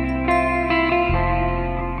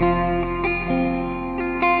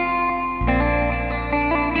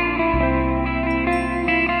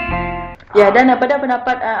 Ya, dan pada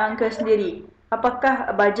pendapat Angka sendiri,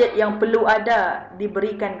 apakah bajet yang perlu ada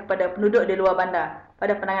diberikan kepada penduduk di luar bandar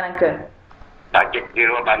pada pandangan Angka? Bajet di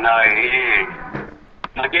luar bandar ini,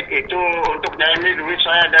 bajet itu untuk ini duit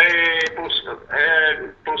saya dari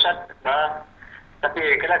pusat, tapi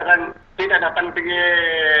kadang-kadang tidak datang pergi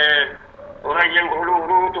orang yang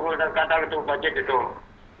hulu-hulu tu kadang itu bajet itu.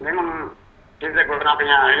 Memang kita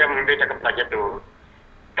gunakannya yang membeda ke bajet tu.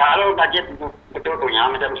 Kalau bajet betul punya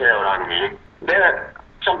macam saya orang ni, dia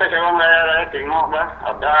sampai saya orang raya tengok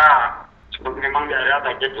ada memang dia ada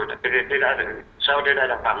bajet tu, tapi dia tidak ada. Saya tidak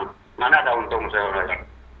datang. Mana ada untung saya orang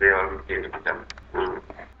dia macam.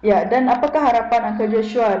 Ya, dan apakah harapan Angka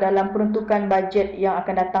Joshua dalam peruntukan bajet yang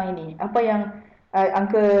akan datang ini? Apa yang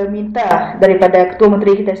Angka minta daripada Ketua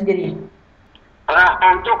Menteri kita sendiri?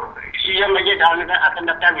 Untuk yang bajet akan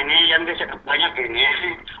datang ini, yang dia cakap banyak ini,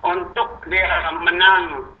 untuk dia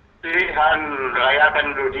menang pilihan raya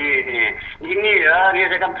penduduk ini. Ini ya, dia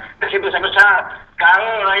cakap kasih besar-besar.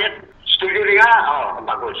 Kalau rakyat setuju dengan,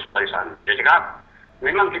 bagus, barisan. Dia cakap,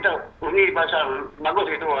 memang kita ini pasal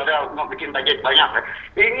bagus itu ada mau bikin bajet banyak.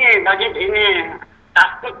 Ini bajet ini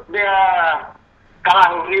takut dia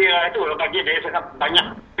kalah ini itu bajet dia cakap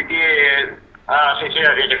banyak bikin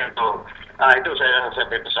sosial dia cakap tu. Itu saya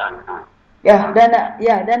pesan.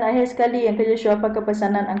 Dan akhir sekali Angka Joshua, apa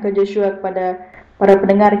kepesanan Angka Joshua kepada para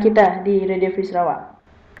pendengar kita di Radio Free Sarawak?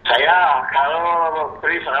 Saya kalau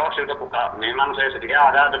Free Sarawak sudah buka, memang saya sedia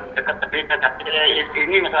ada dekat tepi, tapi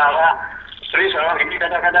ini masalah Free Sarawak ini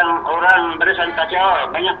kadang-kadang orang berisan kaca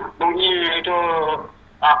banyak bunyi itu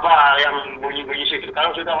apa yang bunyi-bunyi situ. Kalau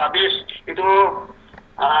sudah habis itu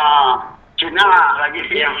Cina lagi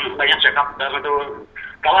yang banyak cakap dalam itu.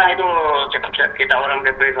 Kalau itu cakap kita orang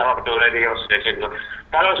di Free Sarawak betul radio station itu.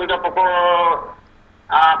 Kalau sudah pukul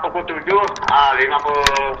 7:55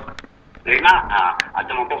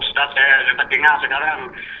 ada mumpuk start saya dapat dengar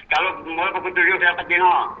sekarang. Kalau mulai pukul 7 saya dapat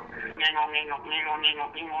dengar. Ngengok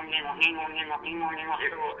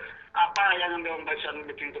itu apa yang dia membacakan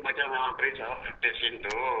begitu macam Free Sarawak station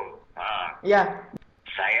itu. Ya.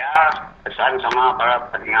 Saya pesan sama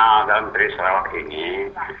para pendengar dalam Free Sarawak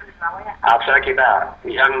ini, asal kita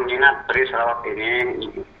yang minat Free Sarawak ini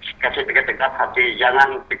kasih tegak-tegak hati,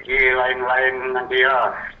 jangan pikir lain-lain nanti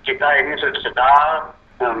ya. Kita ini sudah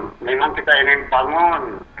memang kita ini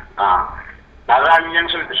bangun. Barang yang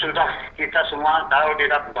sudah kita semua tahu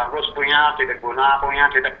tidak bagus punya, tidak guna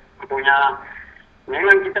punya, tidak punya,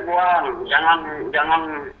 memang kita buang. Jangan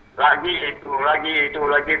lagi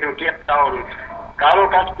itu tiap tahun. Kalau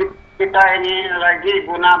kita ini lagi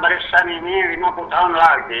guna barisan ini 50 tahun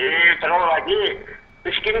lagi, terus lagi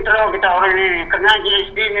miskin terus kita orang ini kena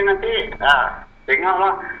GST ini nanti.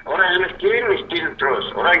 Tengoklah orang yang miskin terus,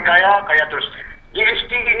 orang kaya terus.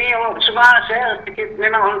 GST ini semua saya pikir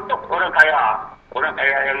memang untuk orang kaya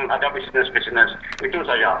yang ada bisnes itu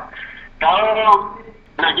saja. Kalau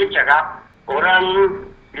Najib cakap orang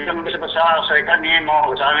yang besar-besar saya ni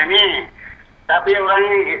mau usaha ini. Tapi orang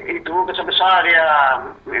itu besar dia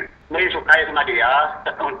sukai sama dia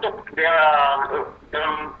untuk dia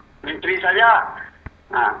dalam menteri saja.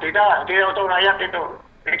 Tidak untuk rakyat itu.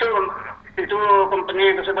 Itu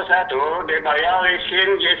company besar itu dia bayar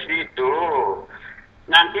lesen GST itu.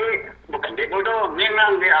 Nanti bukan dia bodoh,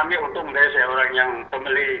 memang dia ambil untung dari saya orang yang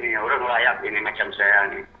pembeli ini, orang rakyat ini macam saya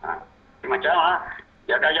ni. Macam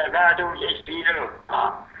jaga-jaga tu GST tu.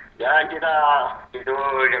 Jangan kita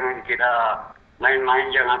main-main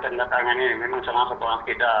yang akan datang ini. Memang sama sekolah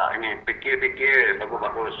kita ini pikir-pikir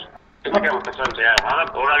bagus-bagus. Itu macam pesan saya.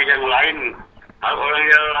 Harap orang yang lain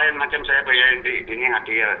macam saya bayar ini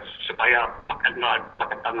hati ya, supaya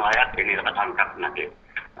pakatan rakyat ini dapat angkat nanti.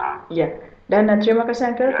 Ya, dan terima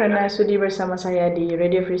kasih Uncle kerana sudi bersama saya di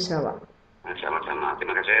Radio Free Sarawak. Sama-sama,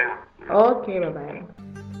 terima kasih. Okey, bye-bye.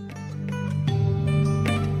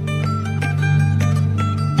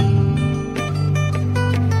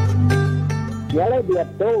 Yalah dia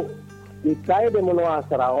tu, kita di Menua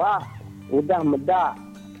Sarawak udah meda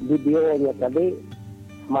videonya tadi,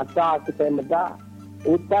 mata kita meda,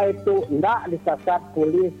 utai itu tidak disasat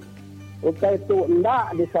polis, utai itu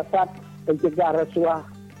tidak disasat pencegah rasuah,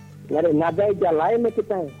 nadai jalan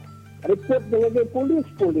kita. Report dengan polis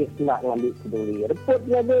tidak ngambil peduli. Report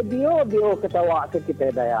dengan dia ketawa ke kita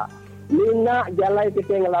daya. Mina jalan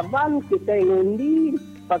kita yang laban, kita yang undi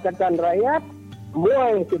Pakatan Rakyat,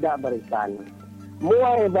 muai tidak berikan.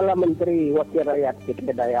 Muai bala menteri wakil rakyat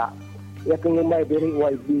kita daya. Ya kengumai diri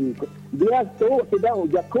YB. Dia tu tidak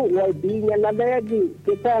ujaku YB-nya nada lagi.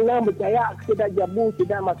 Kita nak percaya tidak jabu,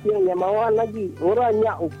 tidak masih nyamawan lagi.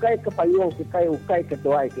 Orangnya ukai ke payung kita, ukai ke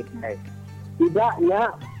tuai kita.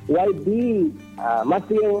 Tidaknya YB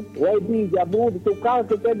Masing, YB Jabu ditukar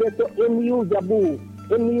kita dia tu MU Jabu,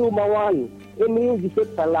 MU Mawan, MU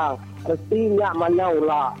Jisip Salang. Restinya mana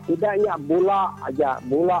ulah, tidaknya bola aja,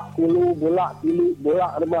 bola kulu, bola kili,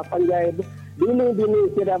 bola rumah panjai. Dini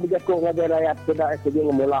tidak berjakuk ngajar rakyat, tidak sedia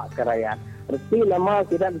ngemulak ke rakyat. Resti nama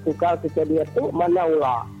tidak ditukar kita dia tu mana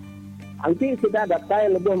ulah. Nanti tidak datai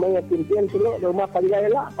lebih menyakinkan teluk rumah panjai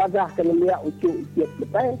lah, padah kena lihat ucuk-ucuk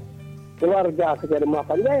datai. Keluarga kerja rumah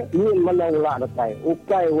panjai, ingin mana ulah datai.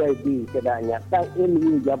 Ukai YB tidaknya, tang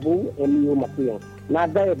MU Jabu, MU Masing.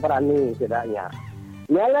 Nadai berani tidaknya.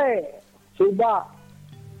 Nyalai, cuba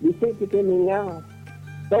bisik kita minyak.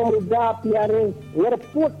 Kau muda piaris,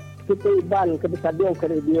 ngerput kita iban ke stadion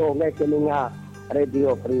ke radio, ngai ke minyak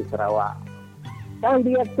radio Free Sarawak. Kan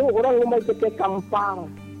dia tu orang lumai kita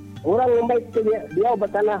kampang. Orang lumai dia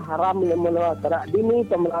bertanah haram yang menolak terak dini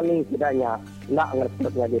pemelani tidaknya. Nak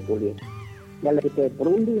ngerput ngaji tulis. Nyalai kita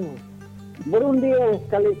berunding. Berunding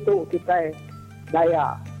sekali tu kita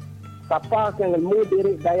daya. Siapa yang ilmu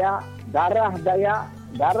diri daya, darah daya,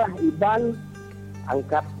 darah iban,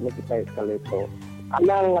 angkat ni kita sekali itu.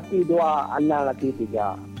 Anang ngati 2, anang ngati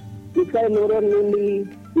 3. Kita nurun ini,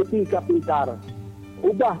 lebih kapintar.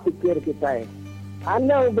 Ubah fikir kita.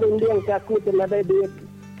 Anang berunding kaku tenada duit,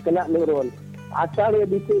 kena nurun. Asal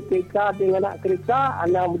dia bisik kereta dengan nak kereta,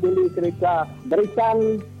 anang berduli kereta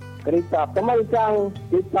berisan, kereta pemancang,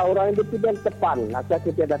 kereta orang independen tepan. Asal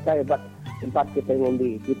kita datang hebat. Tempat kita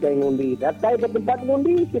ngundi. Datai ke tempat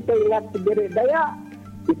ngundi, kita ingat sendiri daya,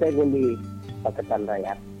 kita ngundi Pakatan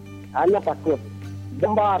Rakyat. Hanya takut.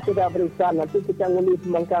 Gambar tidak berisan, nanti kita ngundi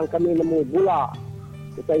pemangkang, kami nemu bola.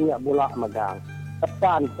 Kita ingat bola megang.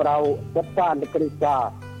 Depan perahu, depan kereta.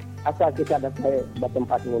 Asal kita datai ke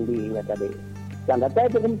tempat ngundi ingat tadi. Dan datai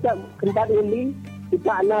ke tempat ngundi,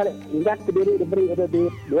 kita ingat sendiri diberi ada duit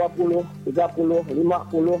 20, 30,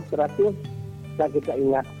 50, 100. Dan kita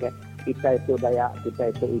ingat ke. Kita itu daya, kita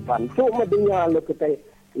itu iban. Tuk medunya lu kita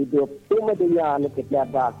hidup, tuk medunya lu kita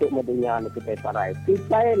ada, tuk medunya lu kita parai.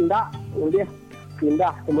 Kita hendak boleh pindah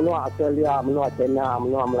ke menua Australia, menua China,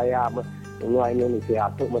 menua Malaya, menua Indonesia,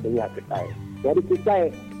 tuk medunya kita. Jadi kita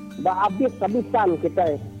dah habis-habisan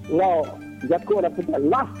kita ngau jakuk dapat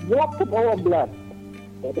last drop of our blood.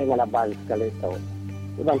 Kita ngalaban sekali itu.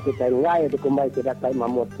 Sebab kita ngai itu kembali tidak tahu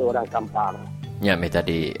mamut seorang kampar. Ya,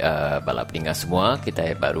 tadi bala peninggal semua,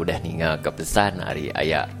 kita baru dah ningal kepesan hari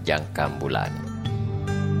ayak jangkam bulan.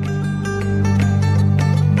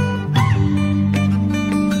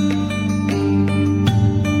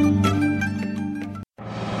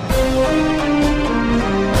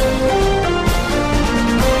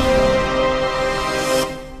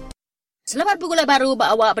 Selamat bergulai baru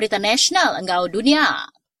bawa berita nasional enggau dunia.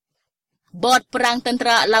 Bot Perang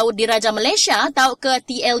Tentera Laut Diraja Malaysia atau ke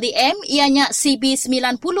TLDM ianya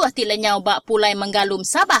CB90 tilenyau bak pulai menggalum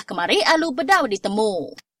Sabah kemari alu bedau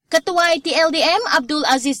ditemu. Ketua TLDM Abdul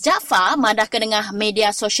Aziz Jaafar madah ke dengah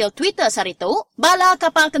media sosial Twitter saritu, bala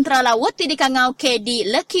kapal tentera laut didikangau KD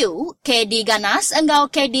Lekiu, KD Ganas engau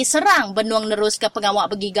KD Serang benuang nerus ke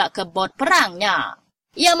pengawak bergigak ke bot perangnya.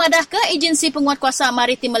 Ia madah ke agensi penguatkuasa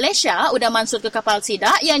maritim Malaysia udah mansur ke kapal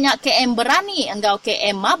sidak ianya KM Berani enggau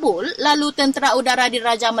KM Mabul lalu tentera udara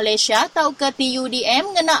Diraja Malaysia atau ke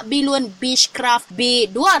TUDM ngena bilun Beechcraft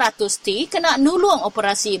B200T kena nulung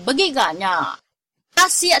operasi begiganya.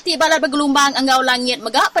 Asyik ti balat bergelumbang enggau langit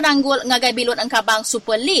megak penanggul ngagai bilun engkabang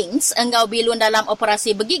Super Lynx enggau bilun dalam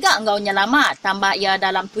operasi begiga enggau nyelamat tambah ia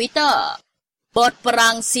dalam Twitter. Bot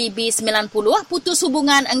perang CB90 putus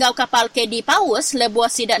hubungan enggau kapal KD Paus lebuah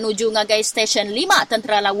sidak nuju ngagai stesen 5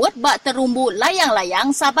 tentera laut bak terumbu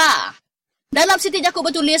layang-layang Sabah. Dalam Siti Jakub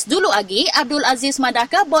bertulis dulu lagi, Abdul Aziz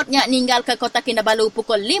madaka botnya ninggal ke Kota Kinabalu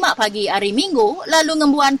pukul 5 pagi hari Minggu lalu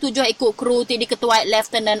ngembuan 7 ikut kru ti diketuai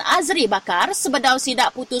Lieutenant Azri Bakar sebedau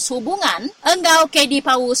sidak putus hubungan enggau KD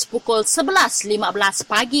Paus pukul 11.15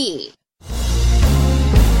 pagi.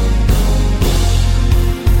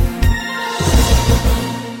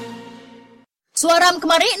 Suaram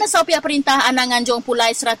kemari nasau pihak perintah anangan jong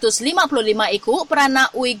pulai 155 ikut peranak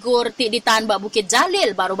Uyghur ti ditan bak Bukit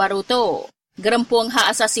Jalil baru-baru tu. Gerempung hak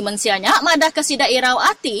asasi manusianya madah ke sidak irau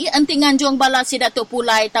ati entingan jong bala sidak tu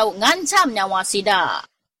pulai tau ngancam nyawa sidak.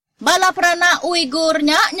 Bala peranak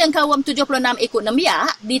Uyghurnya yang kawam 76 ikut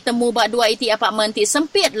nembiak ditemu bak 2 iti apartmen ti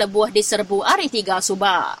sempit lebuh di Serbu hari 3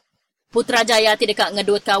 Subah. Putrajaya ti dekat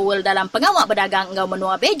ngedut kawul dalam pengawak berdagang enggau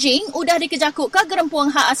menua Beijing udah dikejakuk ke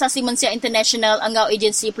Gerempuang Hak Asasi Manusia International enggau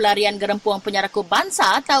agensi pelarian Gerempuang Penyarakup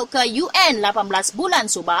Bangsa atau ke UN 18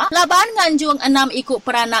 bulan Subah laban nganjung 6 ikut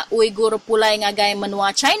peranak Uyghur pulai ngagai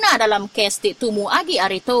menua China dalam kes ti tumu agi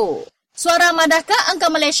hari tu. Suara madaka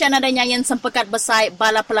angka Malaysia nada nyanyian sempekat besai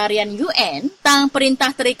bala pelarian UN, tang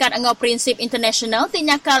perintah terikat engau prinsip internasional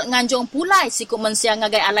tinyakal nganjong pulai siku mensiang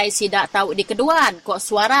ngagai alai sidak tahu di keduan kok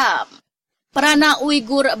suara. Perana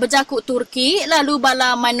Uighur berjakuk Turki lalu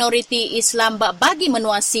bala minoriti Islam bagi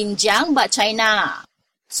menua Xinjiang China.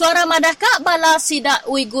 Suara madaka bala sidak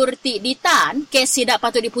Uighur ti ditan, kes sidak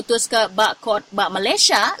patut diputus ke kot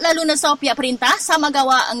Malaysia, lalu nesau pihak perintah sama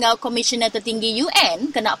gawa engau Komisioner Tertinggi UN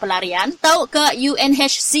kena pelarian, tau ke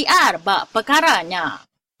UNHCR perkaranya.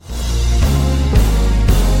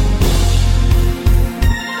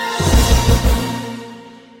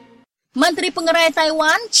 Menteri Pengerai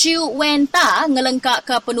Taiwan, Chiu Wen-ta, ngelengkak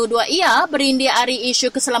ke penudua ia berindi hari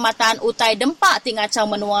isu keselamatan utai dempak ti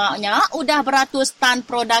ngacau menuanya udah beratus tan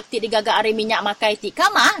produk ti digaga hari minyak makai ti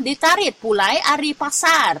kamah ditarit pulai hari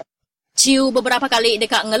pasar. Chiu beberapa kali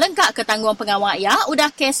dekat ngelengkak ke tanggungan pengawal ia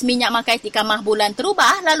udah kes minyak makai ti kamah bulan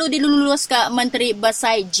terubah lalu dilulus ke Menteri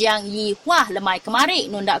Besai Jiang Yi Hua lemai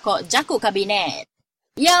kemari nundak kok jakuk kabinet.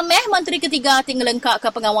 Ya meh Menteri ketiga ti ngelengkak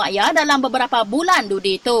ke pengawal ia dalam beberapa bulan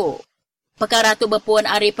dudi tu. Perkara tu berpun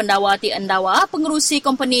hari pendawa ti endawa, pengerusi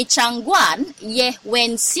company Changguan, Yeh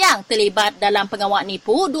Wen Xiang terlibat dalam pengawak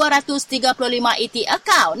nipu 235 IT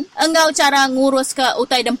akaun. Enggau cara ngurus ke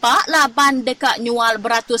utai dempak, laban dekat nyual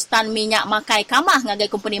beratus tan minyak makai kamah ngagai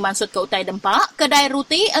company mansut ke utai dempak, kedai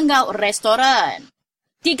ruti enggau restoran.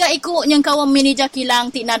 3 ikut yang kawan manager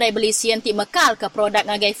kilang ti nadai beli sian ti mekal ke produk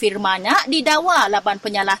ngagai firmanya didawa laban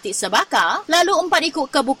penyalah ti sebaka, lalu 4 ikut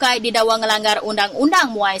ke bukai didawa ngelanggar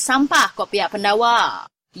undang-undang muai sampah ko pihak pendawa.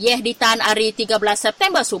 Yeh ditan hari 13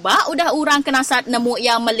 September subah udah urang kenasat nemu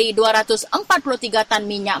yang meli 243 tan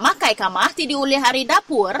minyak makai kamah ti diulih hari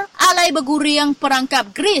dapur, alai beguriang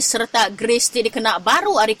perangkap gris serta gris ti dikena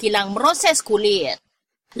baru hari kilang meroses kulit.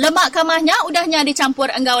 Lemak kamahnya udahnya dicampur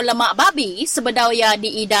enggau lemak babi sebedau ya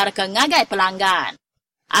diidar ke ngagai pelanggan.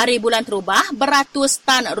 Hari bulan terubah, beratus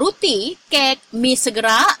tan ruti, kek, mi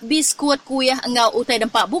segera, biskut kuih enggau utai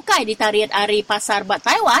dempak bukai ditarit hari pasar bat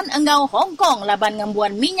Taiwan enggau Hong Kong laban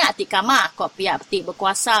ngembuan minyak ti kamah kop pihak ti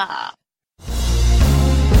berkuasa.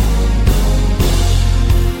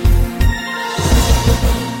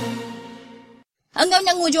 Enggau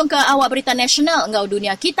yang ngujung ke awak berita nasional enggau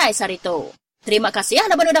dunia kita sarito. Terima kasih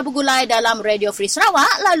anda sudah bergulai dalam Radio Free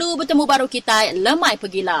Sarawak, lalu bertemu baru kita lemai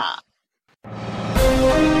pegila.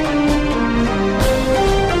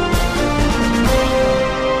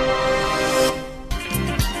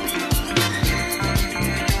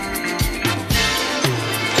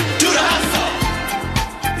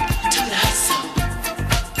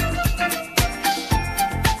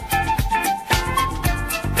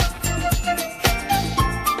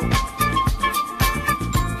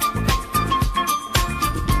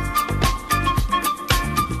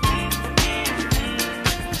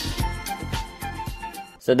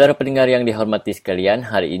 Saudara pendengar yang dihormati sekalian,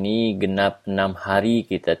 hari ini genap 6 hari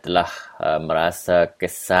kita telah merasa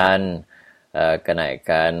kesan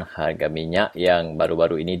kenaikan harga minyak yang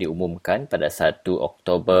baru-baru ini diumumkan pada 1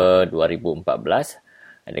 Oktober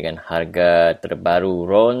 2014 dengan harga terbaru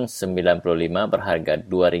RON 95 berharga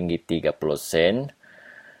RM2.30.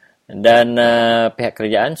 Dan pihak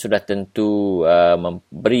kerajaan sudah tentu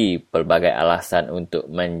memberi pelbagai alasan untuk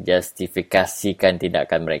menjustifikasikan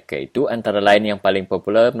tindakan mereka itu. Antara lain yang paling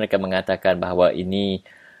popular, mereka mengatakan bahawa ini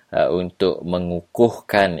untuk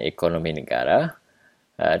mengukuhkan ekonomi negara.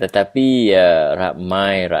 Tetapi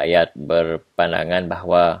ramai rakyat berpandangan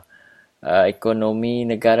bahawa ekonomi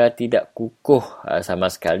negara tidak kukuh sama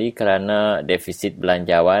sekali kerana defisit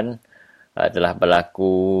belanjawan telah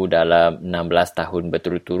berlaku dalam 16 tahun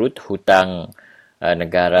berturut-turut. Hutang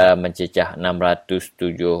negara mencecah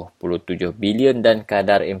 677 bilion dan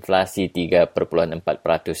kadar inflasi 3.4%.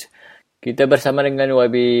 Kita bersama dengan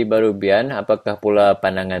YB Barubian. Apakah pula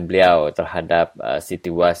pandangan beliau terhadap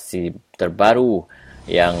situasi terbaru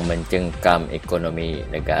yang mencengkam ekonomi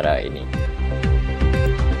negara ini?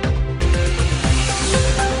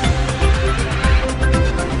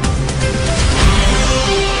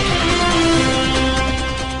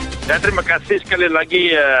 Dan terima kasih sekali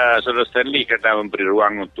lagi Saudara Stanley kerana memberi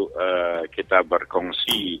ruang untuk kita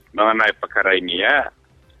berkongsi mengenai perkara ini ya.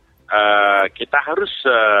 Kita harus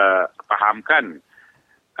fahamkan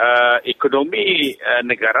ekonomi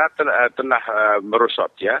negara telah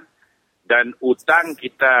merosot ya. Dan utang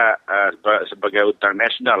kita sebagai utang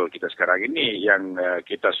nasional kita sekarang ini yang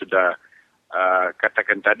kita sudah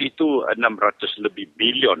katakan tadi itu 600 lebih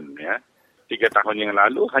bilion ya. 3 tahun yang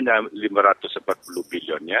lalu hanya 540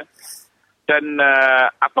 bilion ya. Dan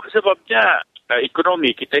apa sebabnya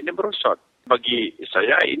ekonomi kita ini merosot? Bagi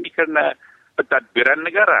saya ini kerana pentadbiran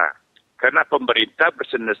negara. Kerana pemerintah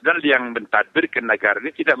bersenang-senang yang mentadbirkan negara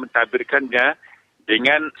ini tidak mentadbirkannya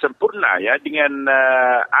dengan sempurna, ya, dengan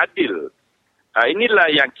adil.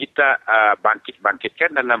 Inilah yang kita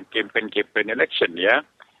bangkit-bangkitkan dalam kempen-kempen election, ya.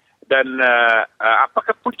 Dan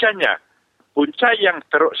apakah puncanya? Punca yang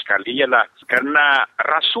teruk sekali ialah kerana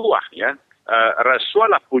rasuah, ya. Rasuah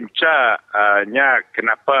lah puncanya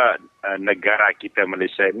kenapa negara kita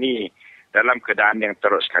Malaysia ini dalam keadaan yang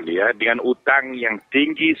teruk sekali, ya, dengan utang yang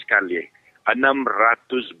tinggi sekali,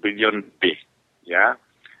 600 bilion lebih, ya.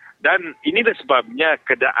 Dan inilah sebabnya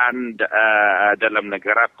keadaan dalam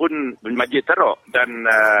negara pun menjadi teruk dan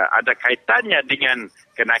ada kaitannya dengan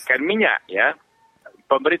kenaikan minyak, ya.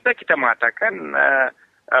 Pemerintah kita mengatakan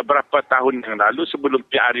berapa tahun yang lalu sebelum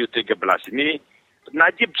PRU13 ini,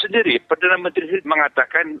 Najib sendiri, Perdana Menteri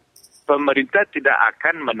mengatakan pemerintah tidak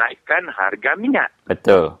akan menaikkan harga minyak.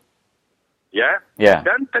 Betul. Ya.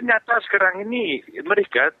 Dan ternyata sekarang ini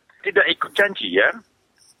mereka tidak ikut janji, ya.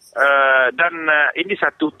 Dan ini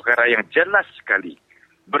satu perkara yang jelas sekali.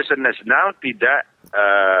 Bersenang-senang tidak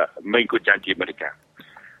mengikut janji mereka.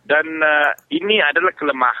 Dan ini adalah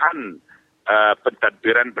kelemahan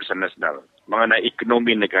pentadbiran bersenang-senang mengenai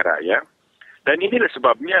ekonomi negara, ya. Dan inilah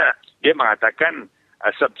sebabnya dia mengatakan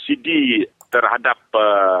subsidi terhadap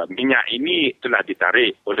minyak ini telah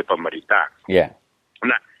ditarik oleh pemerintah. Ya.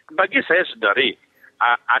 Nah, bagi saya, saudari,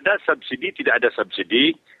 ada subsidi, tidak ada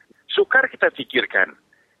subsidi, sukar kita fikirkan.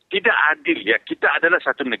 Tidak adil, ya. Kita adalah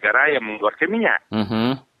satu negara yang mengeluarkan minyak.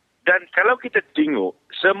 Dan kalau kita tengok,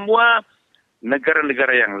 semua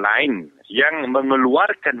negara-negara yang lain yang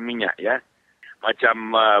mengeluarkan minyak, ya,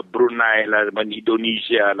 macam Brunei lah,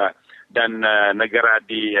 Indonesia lah, dan negara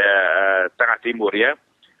di Tengah Timur, ya.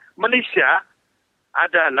 Malaysia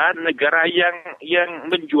adalah negara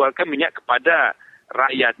yang menjualkan minyak kepada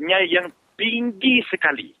rakyatnya yang tinggi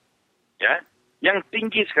sekali, ya, yang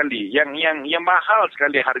tinggi sekali, yang mahal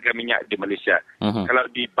sekali harga minyak di Malaysia. Kalau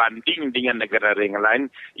dibanding dengan negara yang lain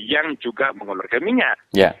yang juga mengeluarkan minyak.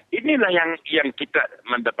 Inilah yang kita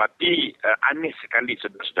mendapati aneh sekali,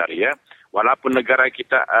 saudara-saudari, ya. Walaupun negara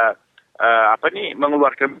kita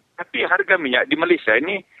mengeluarkan, tapi harga minyak di Malaysia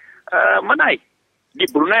ini menaik. Di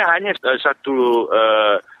Brunei hanya satu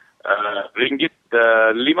ringgit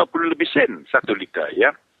 50 lebih sen 1 liter, ya.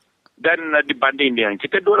 Dan dibanding dengan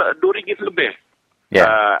kita 2 ringgit lebih.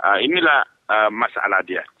 Inilah masalah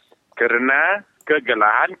dia. Kerana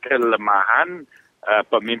kegelahan, kelemahan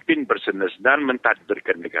pemimpin bersenang-senang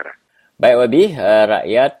mentadbirkan negara. Baik, Wabi,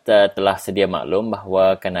 rakyat telah sedia maklum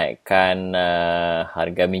bahawa kenaikan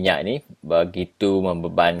harga minyak ini begitu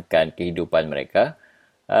membebankan kehidupan mereka.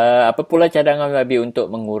 Apa pula cadangan Wabi untuk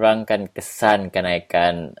mengurangkan kesan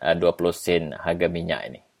kenaikan 20 sen harga minyak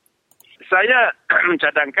ini? Saya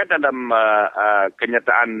mencadangkan dalam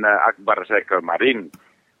kenyataan akhbar saya kemarin,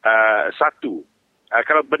 satu,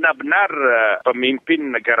 kalau benar-benar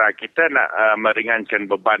pemimpin negara kita nak meringankan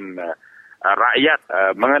beban rakyat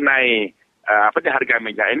mengenai harga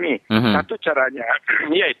minyak ini, satu caranya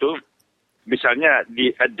iaitu misalnya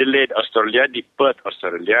di Adelaide, Australia, di Perth,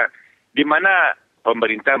 Australia, di mana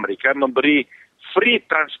pemerintah mereka memberi free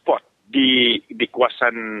transport di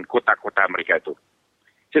kawasan kota-kota mereka itu.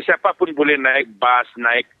 Sesiapa pun boleh naik bas,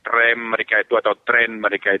 naik tram mereka itu atau tren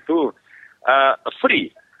mereka itu free,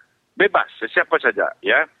 bebas, sesiapa saja,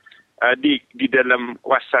 ya. Di dalam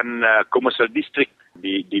kawasan commercial district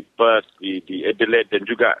di Perth, di Adelaide dan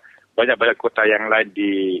juga banyak-banyak kota yang lain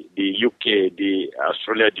di UK, di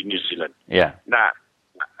Australia, di New Zealand. Nah,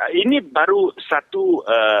 ini baru satu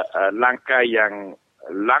langkah yang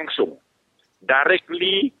langsung,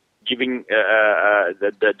 directly giving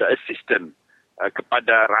the assistance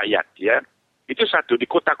kepada rakyat, ya. Itu satu di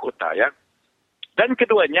kota-kota, ya. Dan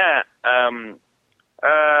keduanya,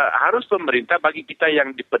 harus pemerintah bagi kita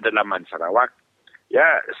yang di pedalaman Sarawak,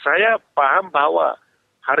 ya, saya faham bahawa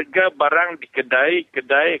harga barang di kedai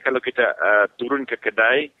kalau kita turun ke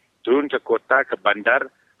kedai, turun ke kota, ke bandar,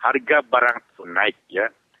 harga barang pun naik, ya.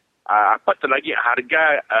 Apatah lagi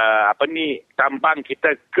harga tambang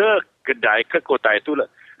kita ke kedai, ke kota itu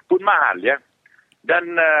pun mahal, ya.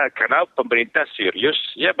 Dan kalau pemerintah serius,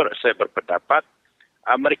 ya, saya berpendapat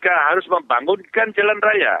mereka harus membangunkan jalan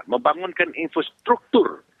raya, membangunkan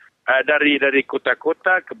infrastruktur dari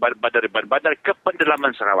kota-kota ke bandar-bandar ke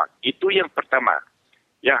pedalaman Sarawak. Itu yang pertama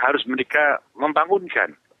yang harus mereka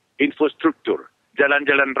membangunkan, infrastruktur,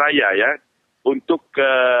 jalan-jalan raya, ya, untuk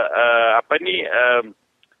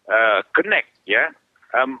connect, ya,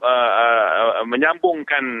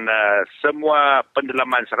 menyambungkan semua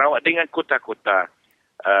pedalaman Sarawak dengan kota-kota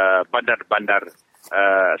bandar-bandar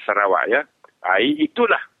Sarawak, ya.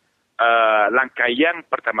 Itulah langkah yang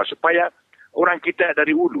pertama supaya orang kita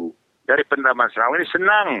dari hulu dari pendalaman Sarawak ini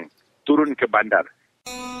senang turun ke bandar.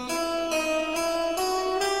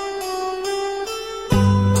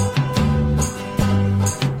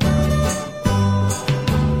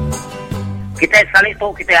 Kita sekali tu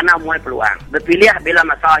kita nak mulai peluang. Berpilih bila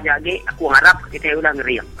masalah jadi, aku harap kita udah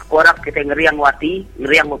ngeriang. Aku harap kita ngeriang wati,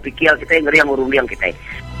 ngeriang berpikir kita, ngeriang urundiang kita.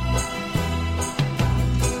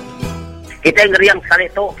 Kita ngeriang sekali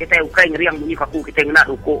tu, kita ukai ngeriang bunyi kaku, kita ngena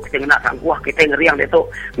ruku, kita ngena sangkuah, kita ngeriang dia tu,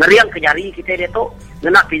 ngeriang ke jari kita dia tu,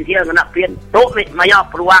 ngena pinsil, ngena pin. Tu maya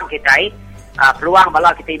peluang kita, peluang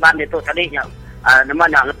bala kita iban dia tu tadi nya,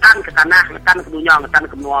 namanya ngetan ke tanah, ngetan ke dunia, ngetan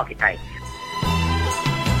ke benua kita.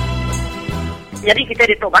 Jadi kita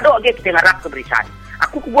di Badok lagi kita ngarap keberisan.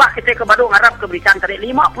 Aku kubuah kita ke Badok ngarap keberisan tadi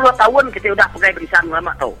 50 tahun kita udah pakai berisan lama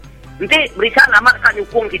tu. Nanti berisan amat kat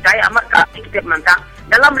nyukung kita, amat kat kita mantang.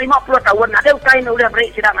 Dalam 50 tahun ada utai yang udah beri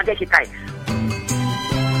sidang aja kita.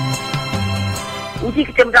 Uji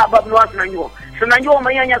kita mendak benua Semenanjung. Semenanjung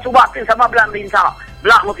mayanya subatin sama belah Rinsa,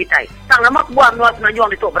 belah mu kita. Tang nama kubuah benua Semenanjung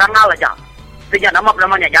itu berangal aja. Sejak nama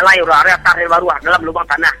namanya Jalai area tarikh baru dalam lubang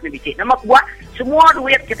tanah ni bicik. Nama kubuah semua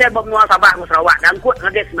duit kita benua Sabah dan Sarawak ngangkut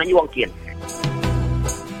lagi Semenanjung kian.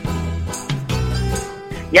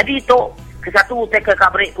 Jadi itu ke satu teka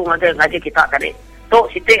kabrik ku ngaji kita tadi. Tok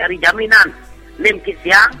siti hari jaminan lim kit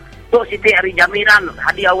siang, tok siti hari jaminan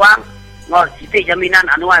Hadi Awang, ngor siti jaminan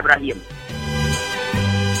Anwar Ibrahim.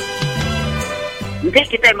 Nanti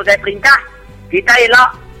kita megai perintah, kita elak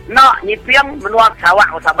nak nyipiang menua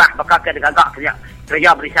Sarawak ke Sabah bakal ke gagak kerja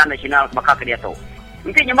berisan nasional bakal ke dia tu.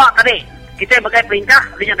 Nanti nyemak tadi kita sebagai perintah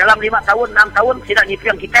dalam 5 tahun 6 tahun tidak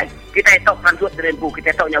nyipiang kita etok transut rembu, kita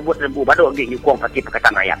etok nyabut rembu Badok lagi nyukung Parti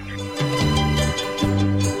Pakatan Rakyat.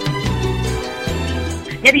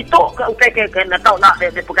 Jadi tok ke nak tahu nak dia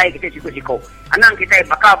pegai kita siku-siku. Anang kita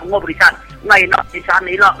bakal bungo berisan, ngai nak berisan,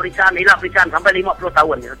 ilak berisan sampai 50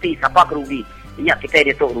 tahun. Nanti siapa kerugi? Ingat kita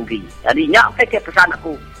dia tok rugi. Jadi nyak ke pesan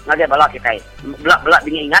aku ngagai bala kita. Belak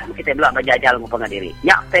bingin ingat kita belak berjajal mu pengadiri.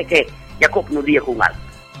 Nyak ke Yakub nudi aku ngal.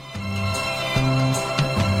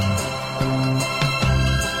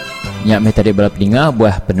 Nyak me tadi bala peninga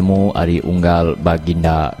buah penemu Ari Unggal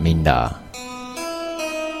Baginda Minda.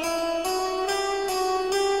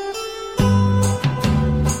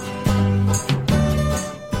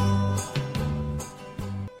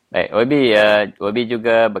 Baik, Wabi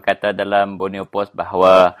juga berkata dalam Borneo Post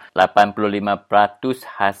bahawa 85%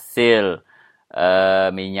 hasil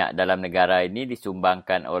minyak dalam negara ini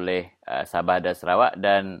disumbangkan oleh Sabah dan Sarawak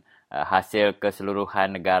dan hasil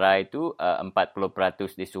keseluruhan negara itu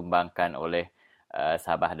 40% disumbangkan oleh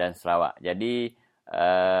Sabah dan Sarawak. Jadi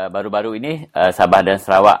baru-baru ini Sabah dan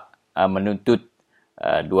Sarawak menuntut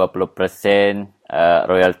 20%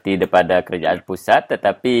 royalti daripada kerajaan pusat,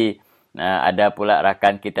 tetapi ada pula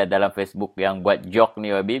rakan kita dalam Facebook yang buat joke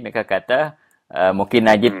ni Wabi. Mereka kata mungkin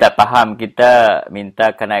Najib tak faham kita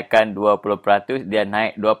minta kenaikan 20%, dia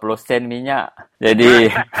naik 20 sen minyak.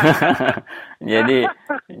 Jadi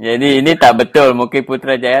jadi ini tak betul. Mungkin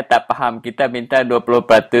Putrajaya tak faham kita minta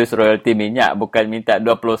 20% royalti minyak, bukan minta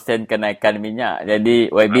 20 sen kenaikan minyak.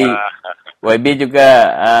 Jadi YB juga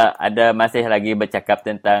ada masih lagi bercakap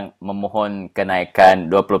tentang memohon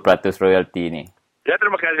kenaikan 20% royalti ni. Ya,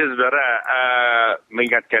 terima kasih saudara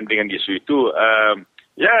mengingatkan dengan isu itu.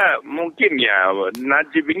 Ya, mungkin ya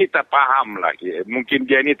Najib ini tak faham lagi. Mungkin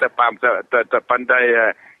dia ini tak faham, tak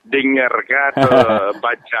pandai dengar ke atau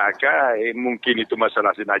baca ke. Mungkin itu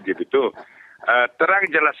masalah si Najib itu. Terang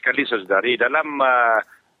jelas sekali saudari dalam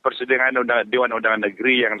persidangan Dewan Undangan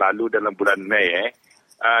Negeri yang lalu dalam bulan Mei,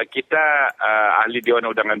 kita ahli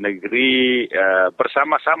Dewan Undangan Negeri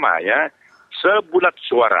bersama-sama ya sebulat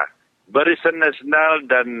suara Barisan Nasional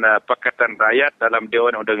dan Pakatan Rakyat dalam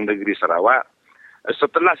Dewan Undangan Negeri Sarawak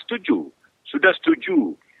sudah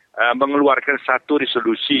setuju mengeluarkan satu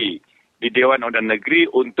resolusi di Dewan Undangan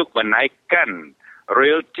Negeri untuk menaikkan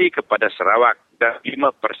royalti kepada Sarawak dari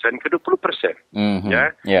 5% ke 20%.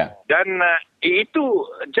 Ya. Yeah. Dan itu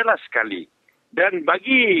jelas sekali. Dan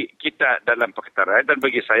bagi kita dalam Pakatan Rakyat dan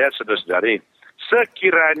bagi saya saudara-saudari,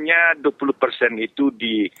 sekiranya 20% itu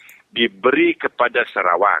diberi kepada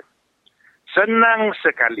Sarawak, senang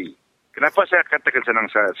sekali. Kenapa saya katakan senang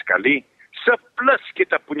sekali? Seplus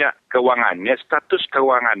kita punya kewangannya, status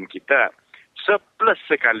kewangan kita seplus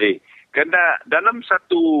sekali. Kerana dalam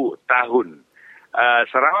satu tahun,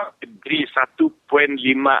 Sarawak diberi 1.5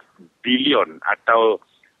 bilion atau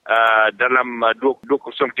dalam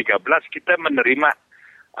 2013 kita menerima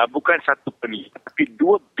bukan 1 bilion, tapi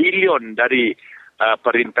 2 bilion dari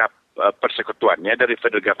perintah persekutuannya dari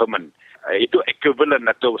federal government. Itu equivalent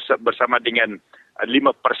atau bersama dengan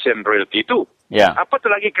 5% royalty itu. Yeah. Apatah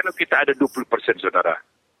lagi kalau kita ada 20% saudara.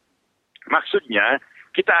 Maksudnya,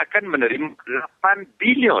 kita akan menerima 8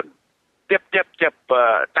 bilion tiap-tiap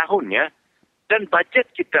tahun ya. Dan bajet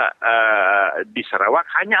kita di Sarawak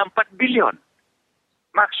hanya 4 bilion.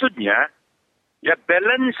 Maksudnya, ya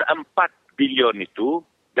balance 4 bilion itu,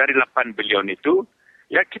 dari 8 bilion itu,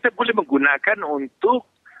 ya kita boleh menggunakan untuk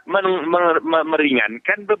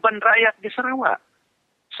meringankan beban rakyat di Sarawak.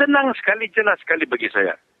 Senang sekali, jelas sekali bagi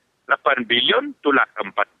saya. 8 bilion, tolak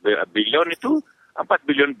 4 bilion itu, 4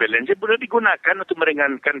 bilion balance boleh digunakan untuk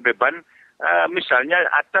meringankan beban, misalnya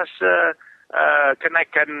atas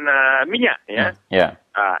kenaikan minyak. Ya.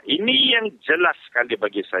 Ini yang jelas sekali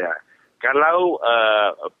bagi saya. Kalau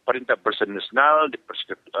Perintah Bersih Nasional di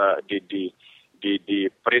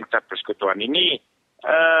Perintah Persekutuan ini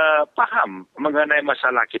paham mengenai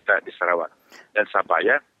masalah kita di Sarawak dan Sabah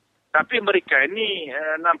ya. Tapi mereka ini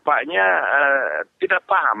nampaknya tidak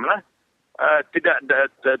paham lah,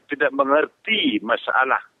 tidak mengerti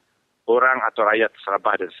masalah orang atau rakyat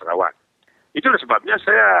Sabah dan Sarawak. Itulah sebabnya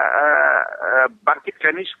saya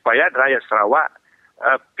bangkitkan ini supaya rakyat Sarawak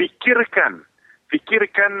pikirkan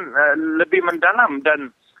lebih mendalam,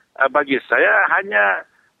 dan bagi saya hanya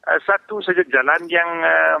satu saja jalan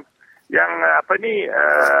yang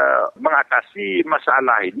mengatasi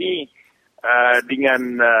masalah ini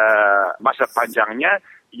dengan masa panjangnya,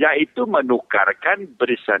 yaitu menukarkan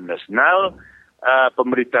Barisan Nasional,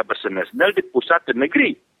 pemerintah Barisan Nasional di pusat dan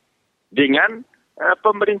negeri dengan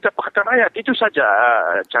pemerintah Pakatan Rakyat. Itu saja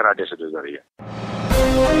cara dia, saudara.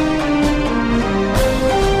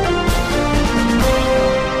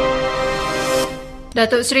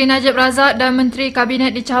 Datuk Seri Najib Razak dan Menteri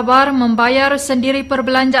Kabinet dicabar membayar sendiri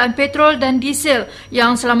perbelanjaan petrol dan diesel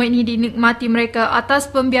yang selama ini dinikmati mereka atas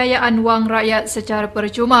pembiayaan wang rakyat secara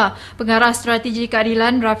percuma. Pengarah Strategi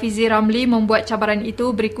Keadilan Rafizi Ramli membuat cabaran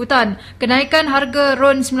itu berikutan. Kenaikan harga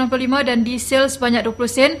RON 95 dan diesel sebanyak 20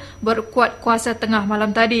 sen berkuat kuasa tengah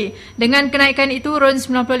malam tadi. Dengan kenaikan itu, RON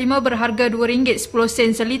 95 berharga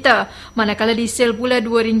RM2.10 seliter, manakala diesel pula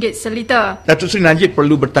RM2 seliter. Datuk Seri Najib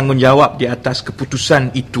perlu bertanggungjawab di atas keputusan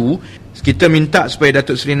itu. Kita minta supaya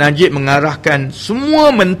Datuk Seri Najib mengarahkan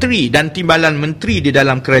semua menteri dan timbalan menteri di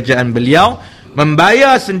dalam kerajaan beliau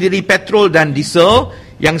membayar sendiri petrol dan diesel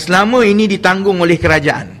yang selama ini ditanggung oleh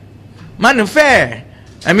kerajaan. Mana fair?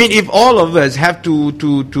 I mean, if all of us have to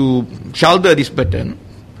shoulder this burden,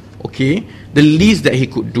 okay, the least that he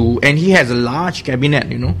could do, and he has a large cabinet,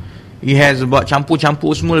 you know, he has about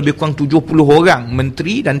campur-campur semua lebih kurang 70 orang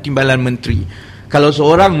menteri dan timbalan menteri. Kalau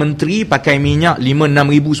seorang menteri pakai minyak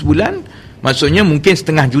 5-6 ribu sebulan, maksudnya mungkin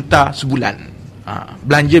 500,000 sebulan.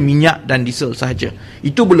 Belanja minyak dan diesel sahaja.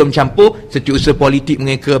 Itu belum campur setiausaha politik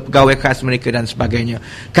mereka, pegawai khas mereka dan sebagainya.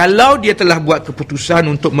 Kalau dia telah buat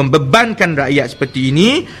keputusan untuk membebankan rakyat seperti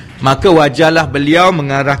ini, maka wajarlah beliau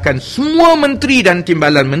mengarahkan semua menteri dan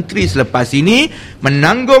timbalan menteri selepas ini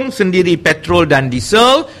menanggung sendiri petrol dan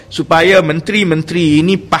diesel, supaya menteri-menteri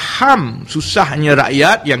ini faham susahnya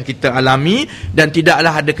rakyat yang kita alami dan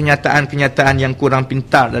tidaklah ada kenyataan-kenyataan yang kurang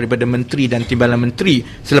pintar daripada menteri dan timbalan menteri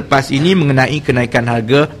selepas ini mengenai kenaikan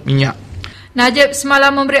harga minyak. Najib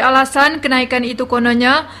semalam memberi alasan kenaikan itu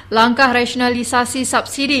kononnya langkah rasionalisasi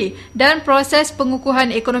subsidi dan proses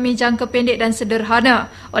pengukuhan ekonomi jangka pendek dan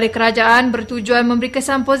sederhana oleh kerajaan bertujuan memberi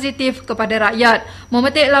kesan positif kepada rakyat.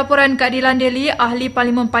 Memetik laporan Keadilan Daily, ahli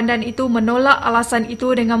Parlimen Pandan itu menolak alasan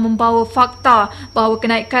itu dengan membawa fakta bahawa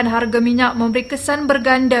kenaikan harga minyak memberi kesan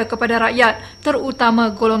berganda kepada rakyat,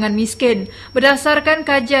 terutama golongan miskin. Berdasarkan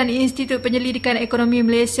kajian Institut Penyelidikan Ekonomi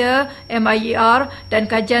Malaysia MIER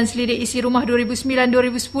dan kajian selidik isi rumah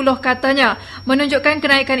 2009-2010 katanya menunjukkan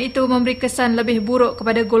kenaikan itu memberi kesan lebih buruk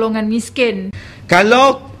kepada golongan miskin.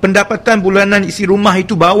 Kalau pendapatan bulanan isi rumah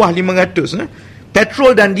itu bawah 500,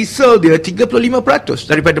 petrol dan diesel dia 35%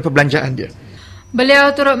 daripada perbelanjaan dia. Beliau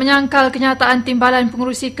turut menyangkal kenyataan timbalan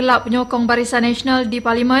pengerusi Kelab Penyokong Barisan Nasional di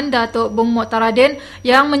Parlimen, Datuk Bung Moktaradin,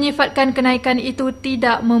 yang menyifatkan kenaikan itu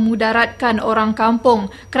tidak memudaratkan orang kampung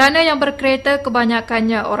kerana yang berkereta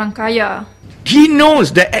kebanyakannya orang kaya. He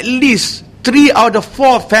knows that at least 3 out of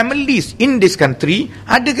 4 families in this country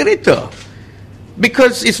ada kereta.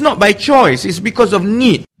 Because it's not by choice, it's because of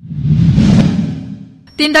need.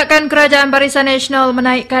 Tindakan Kerajaan Barisan Nasional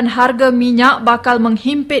menaikkan harga minyak bakal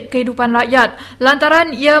menghimpit kehidupan rakyat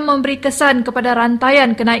lantaran ia memberi kesan kepada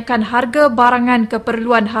rantaian kenaikan harga barangan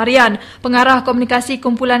keperluan harian. Pengarah Komunikasi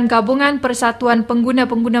Kumpulan Gabungan Persatuan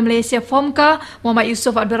Pengguna-Pengguna Malaysia FOMKA, Muhammad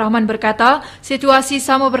Yusof Abdul Rahman berkata, situasi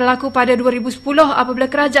sama berlaku pada 2010 apabila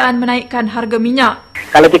kerajaan menaikkan harga minyak.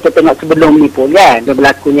 Kalau kita tengok sebelum ni pun kan,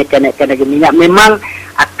 berlakunya kenaikan harga minyak, memang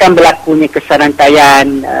akan berlakunya kesan rantaian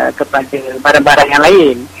kepada barang-barang yang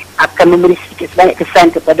lain, akan memberi sedikit sebanyak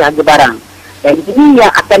kesan kepada harga barang. Dan ini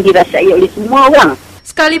yang akan dirasai oleh semua orang.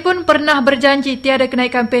 Sekalipun pernah berjanji tiada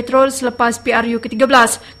kenaikan petrol selepas PRU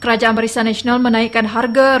ke-13, Kerajaan Barisan Nasional menaikkan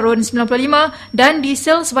harga RON 95 dan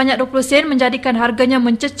diesel sebanyak 20 sen menjadikan harganya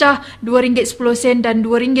mencecah RM2.10 dan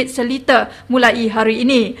RM2 seliter mulai hari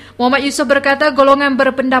ini. Muhammad Yusof berkata golongan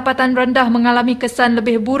berpendapatan rendah mengalami kesan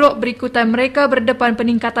lebih buruk berikutan mereka berdepan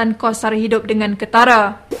peningkatan kos sara hidup dengan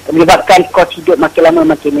ketara. Menyebabkan kos hidup makin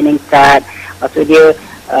lama makin meningkat. Maksud dia,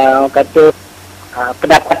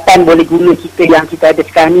 pendapatan boleh guna kita yang kita ada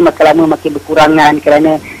sekarang ni makin lama makin berkurangan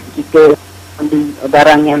kerana kita beli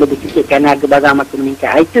barang yang lebih sikit kerana harga barang makin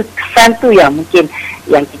meningkat. Itu kesan tu yang mungkin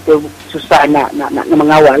yang kita susah nak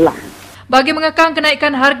mengawal lah. Bagi mengekang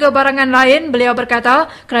kenaikan harga barangan lain, beliau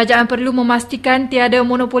berkata kerajaan perlu memastikan tiada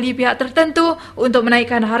monopoli pihak tertentu untuk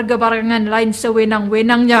menaikkan harga barangan lain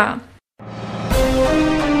sewenang-wenangnya.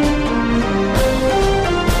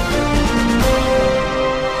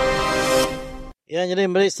 Ya, jadi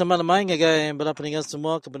balik selamat lemai ngagai bala peninggal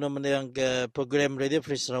semua kebenar mendengar ke program Radio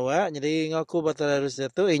Free Sarawak. Jadi ngaku batal harus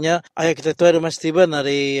itu inya ayat kita tuai rumah Steven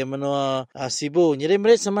dari menua Sibu. Jadi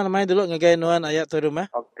balik selamat lemai dulu ngagai nuan ayat tuai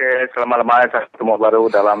rumah. Okey, selamat lemai saya ketemu baru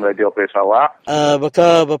dalam Radio Free Sarawak.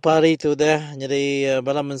 Baka beberapa hari tu dah. Jadi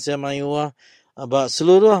bala mensia mayua ba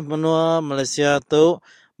seluruh menua Malaysia tu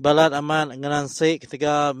balat aman ngeransai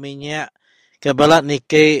ketika minyak ke balat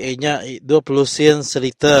nikai inya 20 sen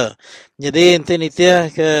seliter. Jadi ente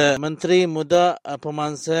nitia ke Menteri Muda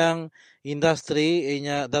Pemansang Industri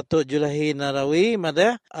inya Datuk Julahi Narawi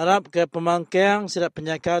mada Arab ke pemangkang sidak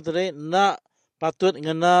penyakar tu nak patut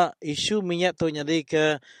ngena isu minyak tu jadi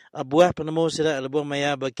ke buah penemu sidak lebuh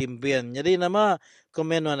maya berkimpian. Jadi nama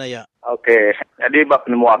komen mana ya? Okey, jadi bab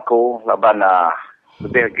penemu aku laban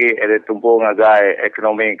lebih lagi ada tumpu ngagai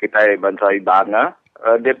ekonomi kita bantai bangga.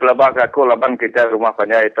 Di pelabak aku laban kita rumah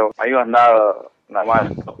panjang itu. Ayo nama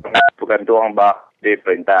bukan tuang bah di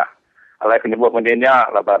perintah. Alai penyebut pendinya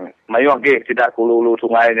laban. Mayu lagi tidak kulu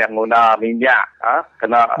sungai yang guna minyak.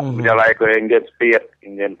 Kena berjalan ke enjin speed,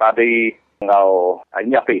 enjin padi, ngau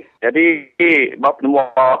nyapi. Jadi bab nemu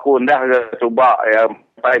aku dah cuba yang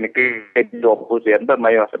pai ni ke 20 sen tu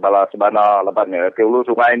mayu sebana laban ke ulu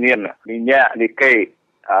sungai ni minyak ni ke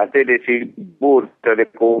nanti di Sibu dari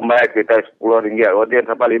kumai kita RM10, kemudian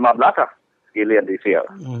sampai 15 lah gilian di sial.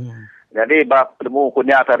 Jadi bab temu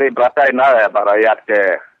punya tadi beratai nak rakyat ke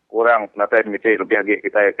kurang nanti mesti lebih lagi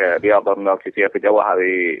kita ke dia bermenang sisi ke Jawa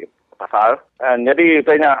hari pasal. Jadi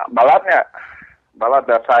tanya balat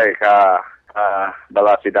dasar ke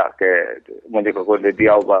balat tidak ke menjaga kode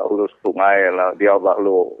dia urus sungai lah dia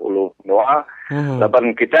ulu noa.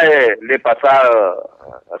 Laban kita di pasal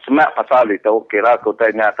semak pasal itu kira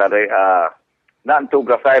kutanya tadi nak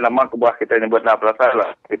tugas saya lama kebuah kita nyebut nak pasal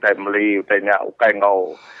lah kita beli tanya ukai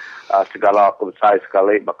ngau segala besar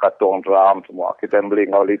sekali bakat tuang drum semua kita beli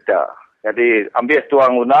ngau liter. Jadi ambil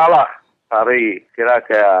tuang guna lah hari kira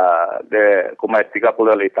ke de kumai 30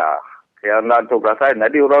 liter. Kira nak tugas saya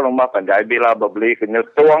jadi orang rumah panjai bila beli kenyal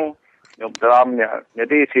tuang nyum drumnya.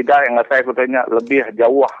 Jadi sidak yang saya kutanya lebih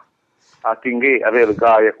jauh tinggi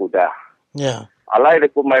harga yang kuda. Ya. Alai de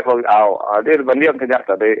kumai ko dia banding kenyak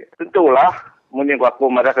tadi. Tentulah mungkin aku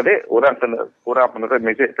mereka tadi orang penerima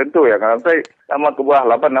mesti tentu ya kan saya nama kebuah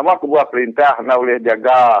laban nama kebuah perintah nak boleh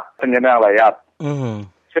jaga penyenang rakyat.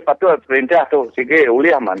 Sepatutnya perintah tu sige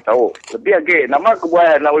boleh mantau. Lebih lagi nama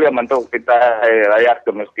kebuah nak boleh mantau kita rakyat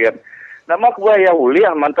kemiskin. Nama kebuah yang boleh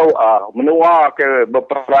mantau menua ke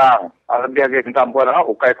berperang. Lebih lagi kita pun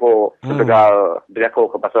ukai ko setegal dia ko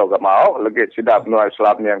ke pasal agama lagi sudah menua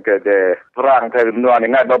Islam yang ke perang ke menua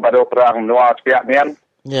ingat baru perang menua setiap nian.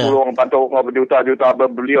 Puluh bantu berjuta-juta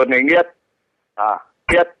berbilion ringgit.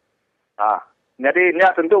 Jadi ni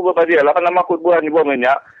tentu berbeza. Lapan nama kutbuah nyebut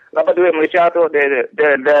minyak. Lapan duit Malaysia tu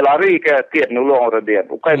dia lari ke tiap nulung orang dia.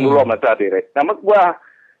 Bukan nulung masa dia. Nama kutbuah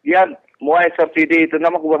yang muai subsidi itu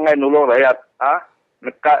nama kutbuah ngai nulung rakyat.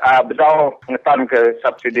 Betul ngetan ke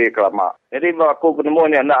subsidi kelama. Jadi aku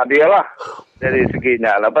ketemunya nak dia lah. Dari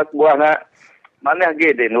seginya. Lapan kutbuah nak mana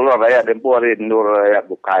lagi dia nulung rakyat. Dia pun ada nulung rakyat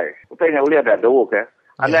bukai. Kutanya boleh ada dua ke.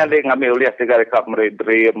 Anda ngambil lihat segala dekat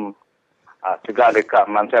dream, segala dekat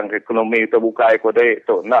mancang ekonomi itu buka ekode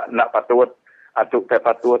itu nak patut, atuk tak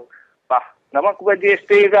patut. Nama aku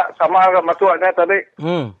GST tak sama masuknya tadi.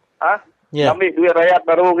 Ambil duit rakyat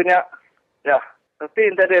baru kena. Ya,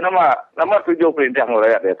 tapi tadi nama tujuh perintah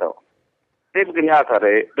rakyat dia tahu. Dia begini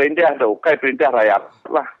tadi perintah tu, kai perintah rakyat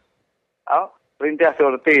lah. Perintah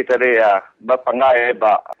seperti tadi berpangai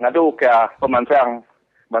ngadu ke pemancang.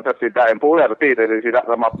 Masa tidak yang pula tapi tidak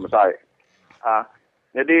sama pemasai.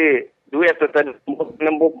 Jadi duit tu tadi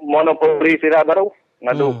monopoli tidak baru.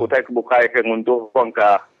 Ngadu kutai kebukai ke nguntung ke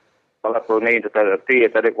Kalau koloni terti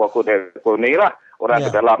tadi aku dari koloni lah orang ke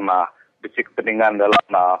dalam bisi kepentingan dalam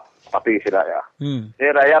parti saya. Saya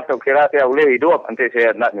rakyat tu kira saya boleh hidup nanti saya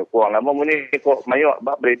nak nyukung. Namun ini kok mayu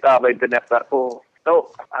berita di internet aku tu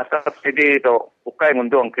asal subsidi tu bukan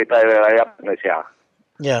untung kita rakyat Malaysia.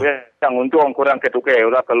 Yang untung kurang ketukai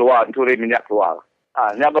orang keluar curi minyak keluar.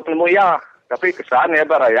 Nya bertemu ya tapi kesan ya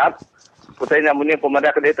rakyat. Kutanya muni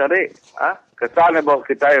pemerintah kedai tadi, kesan ya bahawa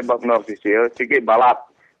kita benar-benar sikit balap.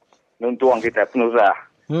 Nuntuang kita penusah.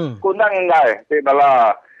 Kunang enggak, tapi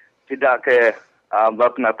bala tidak ke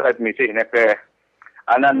berpena transmisi ni ke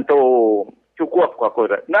anan tu cukup aku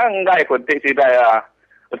dah. Nang enggak ikut tidak ya,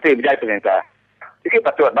 mesti berjaya perintah. Sikit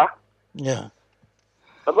patut dah. Ya.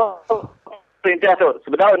 Sebab perintah tu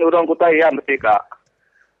sebenarnya orang kutai yang mesti kak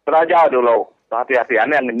peraja dulu. Hati-hati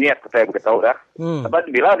aneh niat saya beritahu dah. Sebab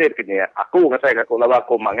bila dia kini, aku saya aku lawa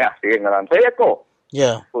aku mangah sikit ngaran saya aku.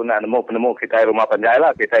 Ya. Aku nak nemu kita rumah panjai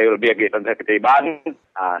lah. Kita lebih lagi panjai ketiban.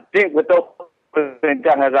 Cik betul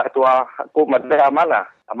perintah agak tua. Aku mada aman lah.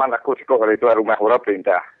 Aman aku sikok kalau itu rumah orang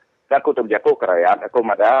perintah. Dan aku terjaku ke rakyat. Aku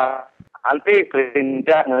mada. Nanti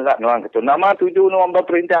perintah agak nuang kecu. Nama tujuh nuang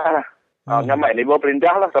perintah lah. Nama ini bawa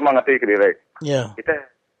perintah lah sama ngerti ke diri. Ya. Kita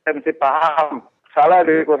mesti paham. Salah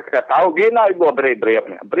dia kau tahu gina ibu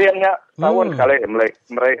beri-berinya. Berinya tahun kali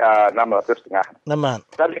mereka 650. Nama.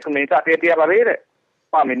 Tadi keminta tiap hari deh.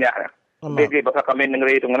 Pam minyaknya. Jadi bakal kami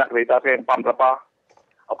negeri itu nak kereta ke pam berapa?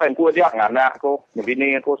 Apa yang kuat dia nganak aku,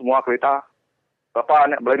 bini aku semua kereta. Berapa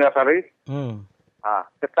anak belanja sehari?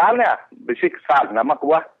 Kesannya besi kesan nama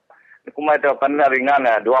kuat. Kumai tu kan ringan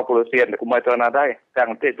 20 sen. Kumai tu nadai.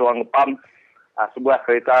 Yang nanti tuang pam sebuah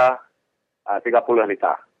kereta 30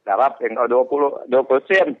 liter. Darab yang 20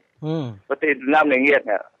 sen. Berarti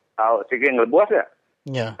RM6 tahu sikit ngelbuas ya.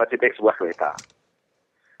 Ya. Berarti sebuah kereta.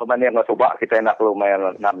 Pemandang yang coba kita nak perlu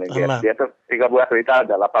main RM6. Dia tu 3 buah kereta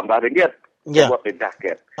ada RM18. Ya. Buat pindah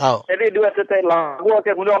ke. Jadi dua setel labuah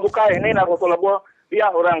ke gunung bukai ini nak aku labuah. Biar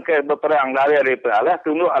orang ke berperang dari alah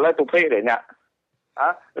tunduk alah tupai dia nak.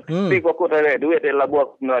 Tapi aku dari duit dia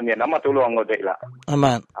labuah sebenarnya nama tolong ngode lah.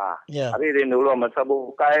 Aman. Ya. Hari dia dulu masa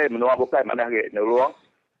bukai menua bukai mana ke dulu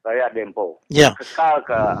saya dempo. Ya. Kekal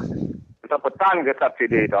ke kita petan ke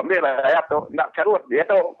subsidi tu. Ambil rakyat tu nak carut dia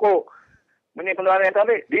tu aku Meni penularan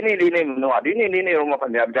tadi, dini menua, dini rumah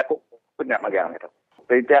panjang jaku punya magang itu.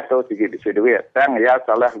 Perintah tu sikit bisa duit, tang ya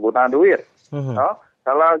salah guna duit.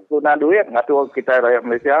 Salah guna duit, ngatur kita rakyat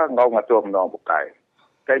Malaysia, ngatur menua bukai.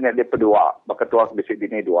 Kayaknya dia berdua, berketua bisa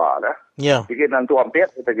dini dua dah. Ya. Sikit nanti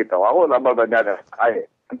hampir kita, aku lama banyak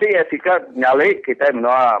air. Nanti ya sikit nyali kita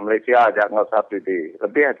menua Malaysia jangan subsidi.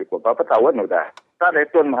 Lebih cukup berapa tahun sudah. Tak ada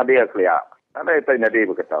tuan hadiah kelia, tak ada itu jadi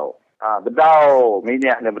berketahu. Bedau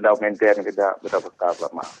minyaknya bedau maintain kita bedau bekal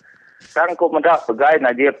lama. Kan ko mendak pegai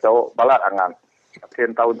Najib tau balat angan.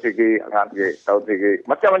 Sekian tahun segi angan ge tahun segi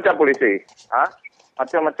macam-macam polisi.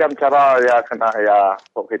 Macam-macam cara ya kena ya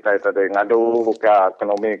kok kita tadi ngadu ke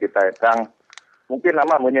ekonomi kita tang mungkin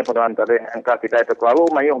lama punya penuan tadi angka kita itu terlalu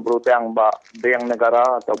mayung berutang bank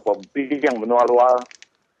negara atau bank benua luar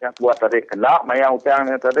yang buat tadi kena mayang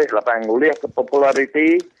utangnya tadi lapang ngulih ke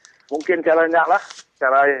populariti mungkin caranya lah.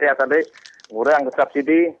 Cara ya tadi ngurang ke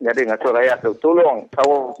subsidi jadi ngasuh rakyat tu tolong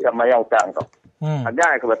tahu yang mayang utang tu.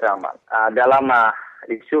 Ada kebetulan dalam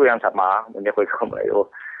isu yang sama menyangkut ekonomi.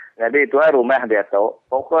 Jadi itu rumah dia tu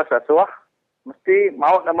fokus sesuatu mesti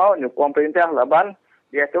mau nyukung perintah laban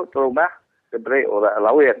dia tu rumah diberi orang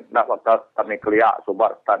lain nak waktu kami kelia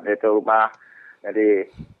sebab start itu rumah jadi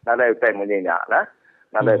ada utang menyenyak lah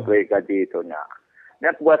ada beri gaji itu nya.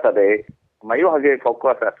 Net buat tadi mayu hagi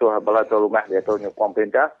fokus asuh bala tu rumah dia tu nyukung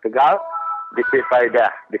perintah tegal disi faedah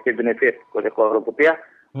disi benefit kalau rupiah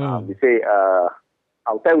disi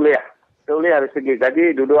autai boleh dari segi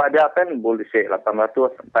gaji duduk ada kan boleh sih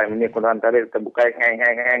 800 sampai ini kunaan tarikh terbuka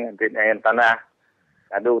ngeng yang tanah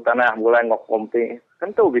aduh tanah mulai ngok-ngompi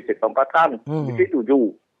tentu bisa tempatan bisa 7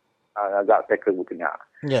 agak teknik buktinya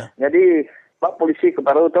jadi bak polisi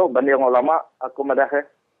kebaru tu banding ulama aku madah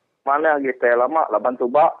mana kita lama laban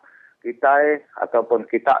tuba kita ataupun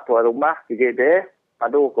kita tuan rumah GGD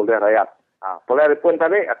padu kuliah rakyat. Kuliah pun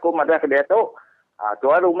tadi aku madah ke dia tu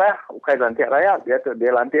tuan rumah bukan lantik rakyat dia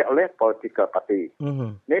lantik oleh political party.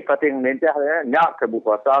 Ni parti minta dia nyak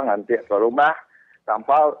kebukuasa lantik tuan rumah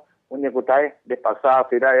tanpa punya kutai dipaksa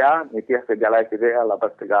tidak ya nitiah kejalai tidak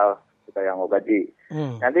lepas tegal kita yang gaji.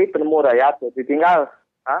 Nanti penemu rakyat ditinggal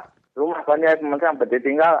rumah banyak macam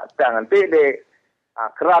ditinggal nanti di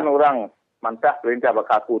keran orang mantah perintah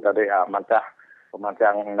bakaku tadi mantah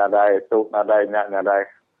pemancang nadai tu nadai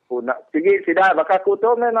nak tinggi tidak bakaku tu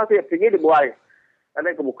nanti tinggi dibuai ada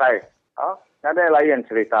kebukai nadai lain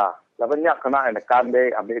cerita banyak kena enakan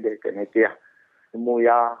deh, ambil deh ke nitiah.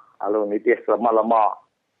 Semuanya, kalau nitiah lama-lama,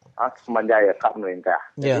 semanjaya kat merintah.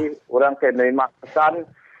 Jadi, orang ke nerima pesan,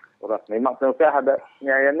 orang nerima pesan ada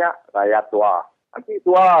nyayanya, rakyat tua. Nanti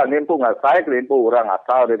tua, nimpu nggak saya, nimpu orang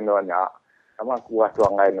asal di menurutnya. Sama kuah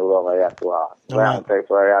tuang lain orang rakyat tua. Orang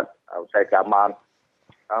saya keaman,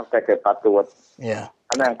 saya kepatut.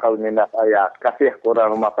 Karena yang kalau minta saya, kasih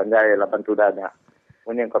kurang rumah panjai, lapan tudanya.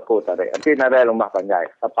 Punya kekut tadi. Nanti ada rumah panjai.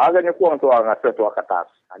 Sepaganya kurang tua ngasih tua ke atas.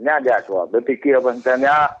 Hanya dia tua. Berfikir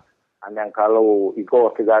pentingnya. Hanya kalau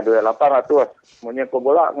ikut 32800. Punya kau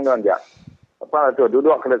bola kemudian dia. 800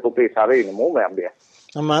 duduk kedai kopi sehari ni. Mau ambil.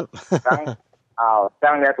 Amat.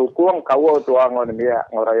 Yang dia tukung kau tua ngon dia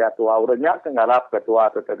ngoraya tua. Urutnya kengarap ke tua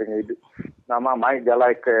tu tadi hidup. Nama mai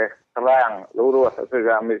jalai ke terang lurus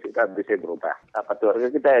segala kita bisa berubah. Apa tu?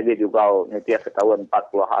 Kita aja juga nitia setahun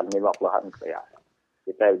 40-an 50-an saya.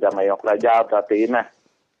 Kita sudah mayok raja berarti ini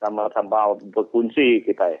sama-sama berkunci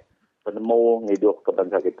kita penemu hidup ke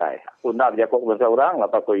bangsa kita. Aku nak jago bangsa orang,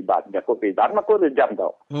 apa aku ibadah. Jago ibadah, aku jam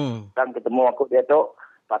tau. Dan ketemu aku dia tu,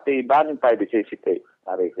 pati ibadah sampai di sisi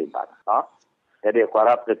hari ibadah. Jadi aku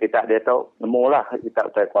harap kita dia tu nemulah kita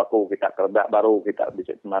aku kita kerja baru kita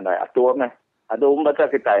bisa mana atur ni. Ada bangsa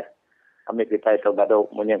kita, kami kita itu baru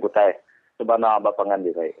punya kita sebenarnya bapangan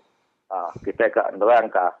diri. Kita ke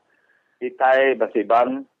nerangka. Kita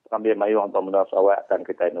bersiban ambil mayu untuk mendapat awak dan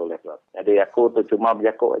kita nulis. Jadi aku tu cuma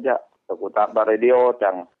berjaku aja. Aku tak radio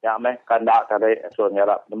yang meh kandak kare so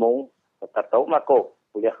nyarap nemu. Tak tahu aku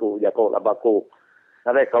punya aku jaku labaku.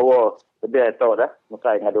 Nare kau lebih tahu dah.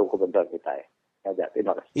 Mesti ngadu ku bentar kita. Ya,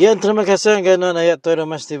 terima kasih. Ya, terima kasih kerana ayat Tuan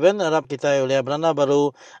Mas Steven. Harap kita oleh berana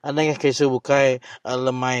baru anda yang kisah bukai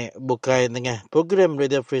lemai bukai dengan program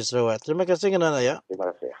Radio Free Sarawak. Terima kasih kerana ayat. Terima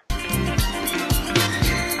kasih.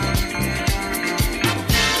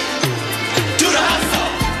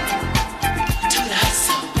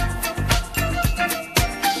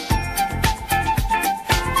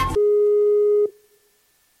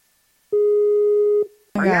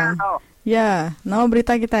 Ya, nama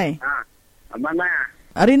berita kita. Mana?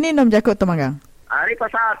 Hari ni nom jakut tu Manggang. Hari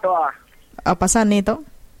pasal tu. Pasal ni tu?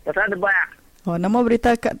 Pasal debat. Oh, nama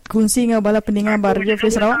berita kat kunci ngah bala pendengar Radio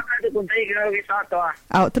Free Sarawak. Kunci ngah risau tu.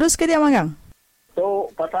 Terus ke dia Manggang? Tu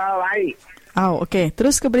pasal lain. Okey.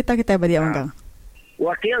 Terus ke berita kita dia Manggang.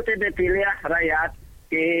 Wakil tidak pilih rakyat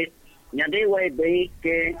ke jadi YB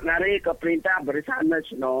ke ngari ke perintah Barisan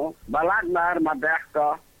Nasional balat nar madah ke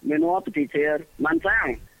menua petitir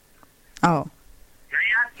mansang.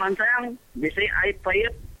 Rakyat mansang bisa air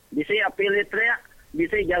payap, bisa apel teriak,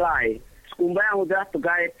 bisa jalai. Sekumbang sudah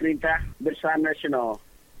tugai perintah Barisan Nasional.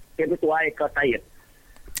 Kebetuai ke tayap.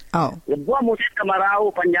 Lebuah musim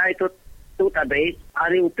kemarau panjai tu tadi,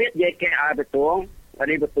 hari upit JKA betung,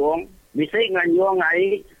 hari betung, bisa nganyong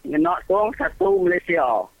ngai ngenok tong satu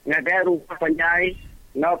Malaysia. Ngagai rumah panjai,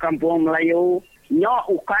 ngau kampung Melayu, nyok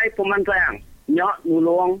ukai pemantang, nyok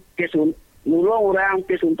nulung orang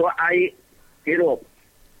kesuntuk air hidup.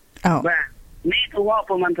 Bah, ni tuak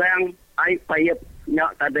pemantang air payap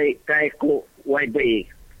nyok tadi kai ku YB.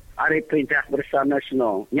 Hari perintah Barisan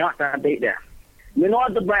Nasional, nyok tadi dah.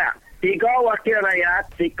 Menurut debat, 3 wakil rakyat,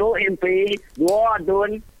 1 MP, 2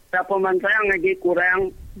 adun, dan pemantang lagi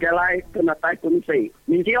kurang jalai penatai kunci.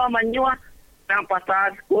 Mincio menyuah yang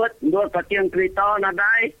pasar skut, 2 patiang kereta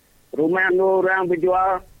nadai, rumah orang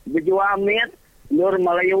berjual mit, nur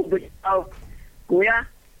Melayu berjual kuya,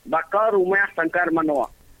 bakal rumah sangkar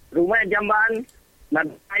manua. Rumah jamban,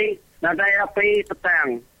 nadai api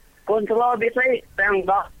petang. Kontrol bisa, tang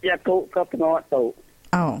bak jaku ke penawat tu.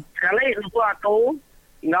 Sekali lupa aku,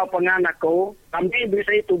 ngau pengan aku, kami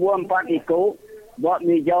bisa tubuh 4 ikut, buat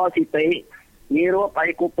meja siti, ngirup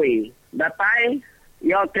air kopi. Datai,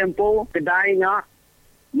 ya tempo kedainya,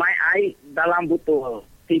 mai air dalam botol.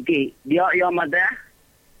 Tinggi. Dia madah,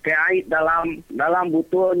 ke air dalam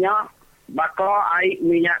botolnya, bakal air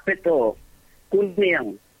minyak petrol.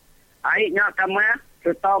 Kuning. Airnya kamar,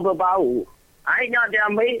 serta berbau. Airnya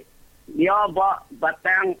diambil, dia buat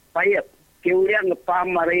batang payap. Kemudian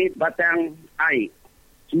ngepam mari batang air.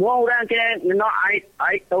 Semua orang ke nak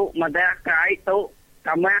air tu, madah ke air tu,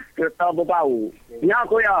 kamar serta berbau. Nya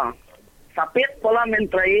aku ya, sapit pola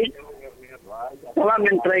menteri,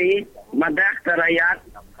 madah ke rakyat,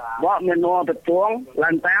 buat menua betung,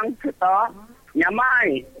 lantang serta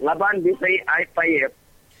nyamai, laban bisa air payap,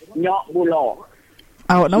 nyok bulo.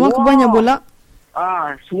 Nama kebanyak bola?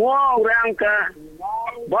 Semua orang ke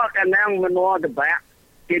buat kandang menua debat,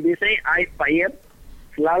 ke bisa air payap,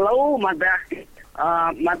 selalu madah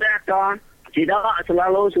ke tidak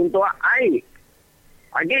selalu suntuk air.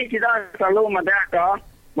 Lagi tidak selalu madah ke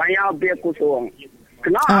bayar biar kusung.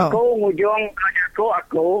 Kena aku ngujung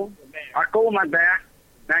aku madah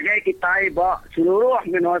nagai kita iba seluruh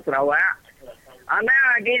benua Sarawak. Ana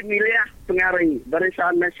lagi milih pengaruh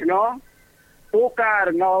Barisan Nasional tukar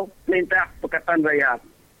ngau Perintah Pakatan Rakyat.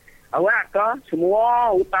 Awak ke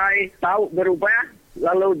semua utai tahu berubah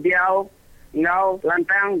lalu dia ngau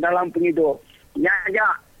lantang dalam penghidup. Ya.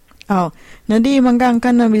 Nanti manggang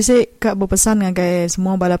kan bisa kak berpesan ngagai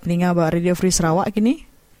semua bala pendengar ba Radio Free Sarawak kini?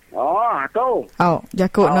 Aku.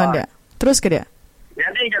 Jakuk nanda. Terus ke dia?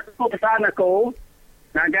 Jadi jakuk pesan aku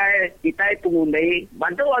nagai kita pengundi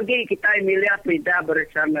bantu lagi kita milih Perintah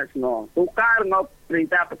Barisan Nasional. Tukar ngau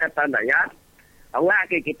Perintah Pakatan Rakyat.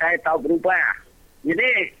 Awak kita tahu berubah.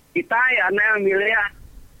 Jadi kita yang milih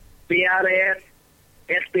PRS,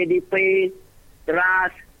 SPDP,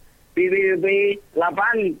 TERAS, PBB,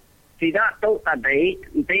 8 tidak tahu tadi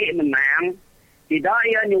nanti menang. Tidak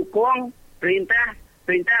ia nyukung perintah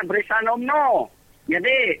Barisan UMNO.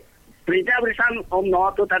 Jadi Perintah Barisan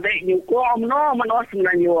UMNO tu tadi nyukung UMNO menos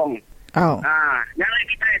menanyung. Yang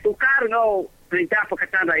kita tukar ngau Perintah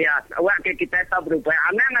Pakatan Rakyat. Awak kita tahu berubah.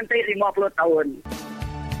 Anak nanti 50 tahun.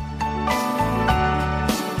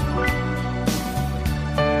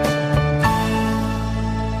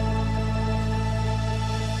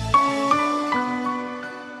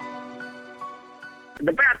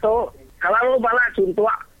 Depan tu, kalau lu bala suntua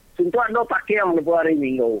do pakai yang lepas hari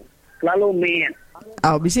Minggu. Lalu main.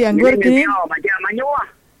 Bisi anggur kini. Macam manyuah.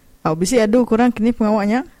 Bisi adu kurang kini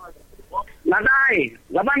pengawaknya. Nadai.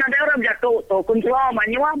 Laban ada orang berjatuh tu. Kuntro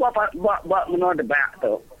manyuah buat menua debat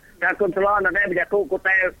tu. Dan kuntro nadai berjatuh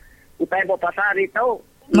kutai buat pasar itu.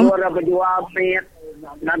 Dua berjual main.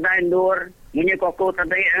 Nadai endur. Munyi koko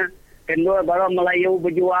tadi. Kendur baru Melayu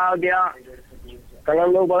berjual dia. Kalau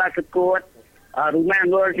lu bala sekut. Rumah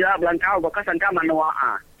endur sila belangkau. Bakas angka manua.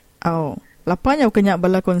 Lapanya kenyak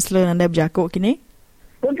bala konselor anda berjakuk kini?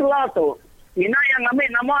 Konselor tu. Ina yang ambil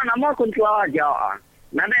nama konselor aja.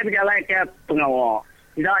 Nanda berjalan ke pengawal.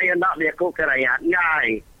 Tidak yang nak berjakuk ke rakyat.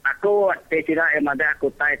 Ngai. Aku tidak yang ada aku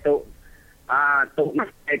tay tu. Tu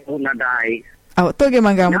aku nadai. Tu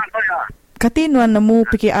gimana? Kati nuan nemu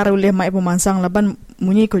PKR oleh Mai Pemansang laban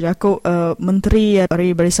munyi ko jakuk menteri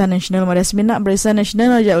dari Barisan Nasional Madas Minak Barisan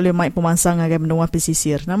Nasional aja oleh Mai Pemansang agak menua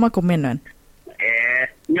pesisir. Nama komen nuan?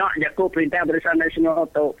 Nyak jakuk Perintah Barisan Nasional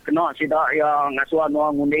tu kena sidak yang ngasuan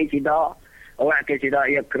nuang ngundi sidak. Awak ke sidak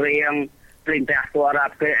ya kering perintah tu Arab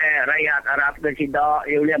ke rakyat Arab ke sidak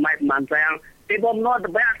ya oleh Mai Pemansang. Tiba menua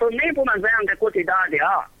debat tu ni Pemansang ke ku sidak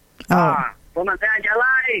dia. Pemansang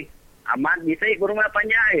jalai. Amat bisik berumah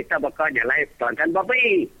panjai. Tak bakal jalai tuankan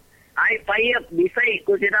babi. Air payap bisik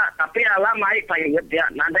ku sidak. Tapi alam air payap dia.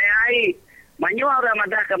 Nadai air. Manyu orang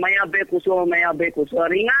madah ke maya be kusur.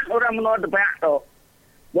 Ringan orang menua debat tu.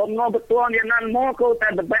 Menua betul dia nan mau ku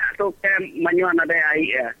tak debat tu ke manyu nadai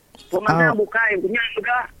air. Pemansang bukai. Punya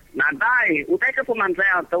juga. Nadai. Utai ke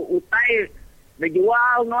pemansang tu. Utai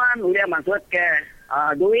berjual nuan. Udah maksud ke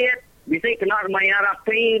duit. Bisa kena maya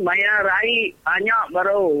rapi, maya rai, hanya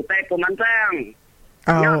baru utai pemansang.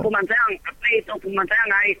 Ya pemansang, tapi itu pemansang,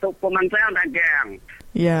 itu pemansang dagang.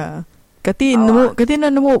 Ya, kati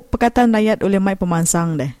nemu Pakatan Rakyat oleh Mai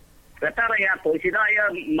Pemansang deh. Kata rakyat tu, sida ya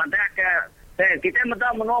madah ke, kita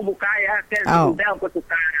madah menua buka ya, ke sudah aku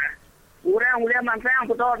tukar. Orang boleh mansang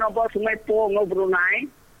betul nopo Sungai Po ngau Brunei.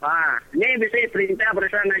 Ni bisa Perintah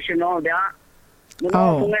Barisan Nasional dia.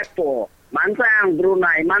 Menua Sungai Po. Mansang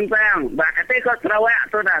Brunei, mansang. Kata kau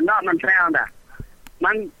Sarawak tu dah, nak mansang dah.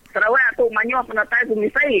 Sarawak tu manyuah penatai tu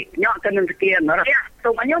misai, nyok kena sekian. Rakyat tu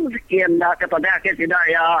manyuah sekian dah kepada akhir tidak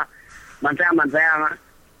ya mansang.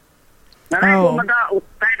 Nanti tu mata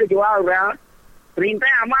utai tu jual dah. Perintah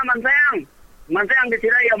amat mansang. Mansang ke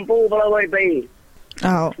tidak yang pu belawai bayi.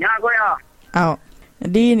 Ya kau ya.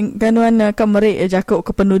 Di kanuan kemeri jakuk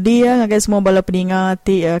kepenudi ya ngagai semua bala peningat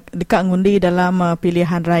dekat ngundi dalam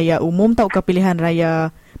pilihan raya umum tau ke pilihan raya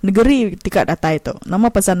negeri tingkat data itu. Nama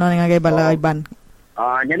pesan ngagai bala Iban.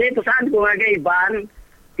 Jadi pesan ku ngagai Iban,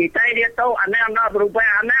 kita dia tahu anak berubah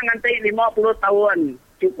anak nanti 50 tahun.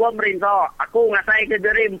 Cukup merintah. Aku ngasai ke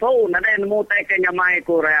Jerimpu, nanti nemu tai ke nyamai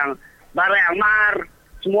kurang. Barang mar,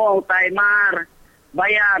 semua utai mar.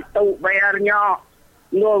 Bayar tu bayarnya.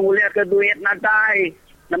 Lu nguliat ke duit nadai.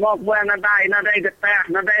 Nama kebuan nadai getah,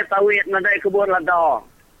 nadai sawit, nadai kebun lada.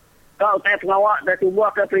 Kau teh pengawak dah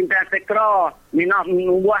tubuh ke Perintah Sekro. Minat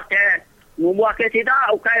membuat ke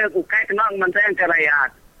tidak, ukai kena mansang ke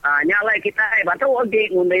rakyat. Nyalai kita, batu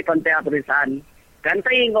lagi ngundi Perintah Barisan.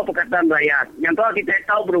 Ganti ngau Pakatan Rakyat. Yang tu kita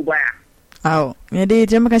tahu berubah. Jadi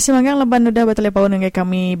terima kasih Manggang leban udah bertelepon dengan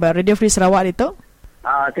kami Radio Free Sarawak itu.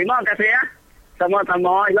 Terima kasih ya.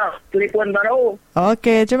 Sama-sama. Ya, telefon baru.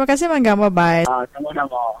 Okey, terima kasih Manggam. Bye-bye.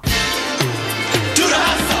 Sama-sama. To the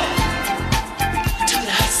hustle.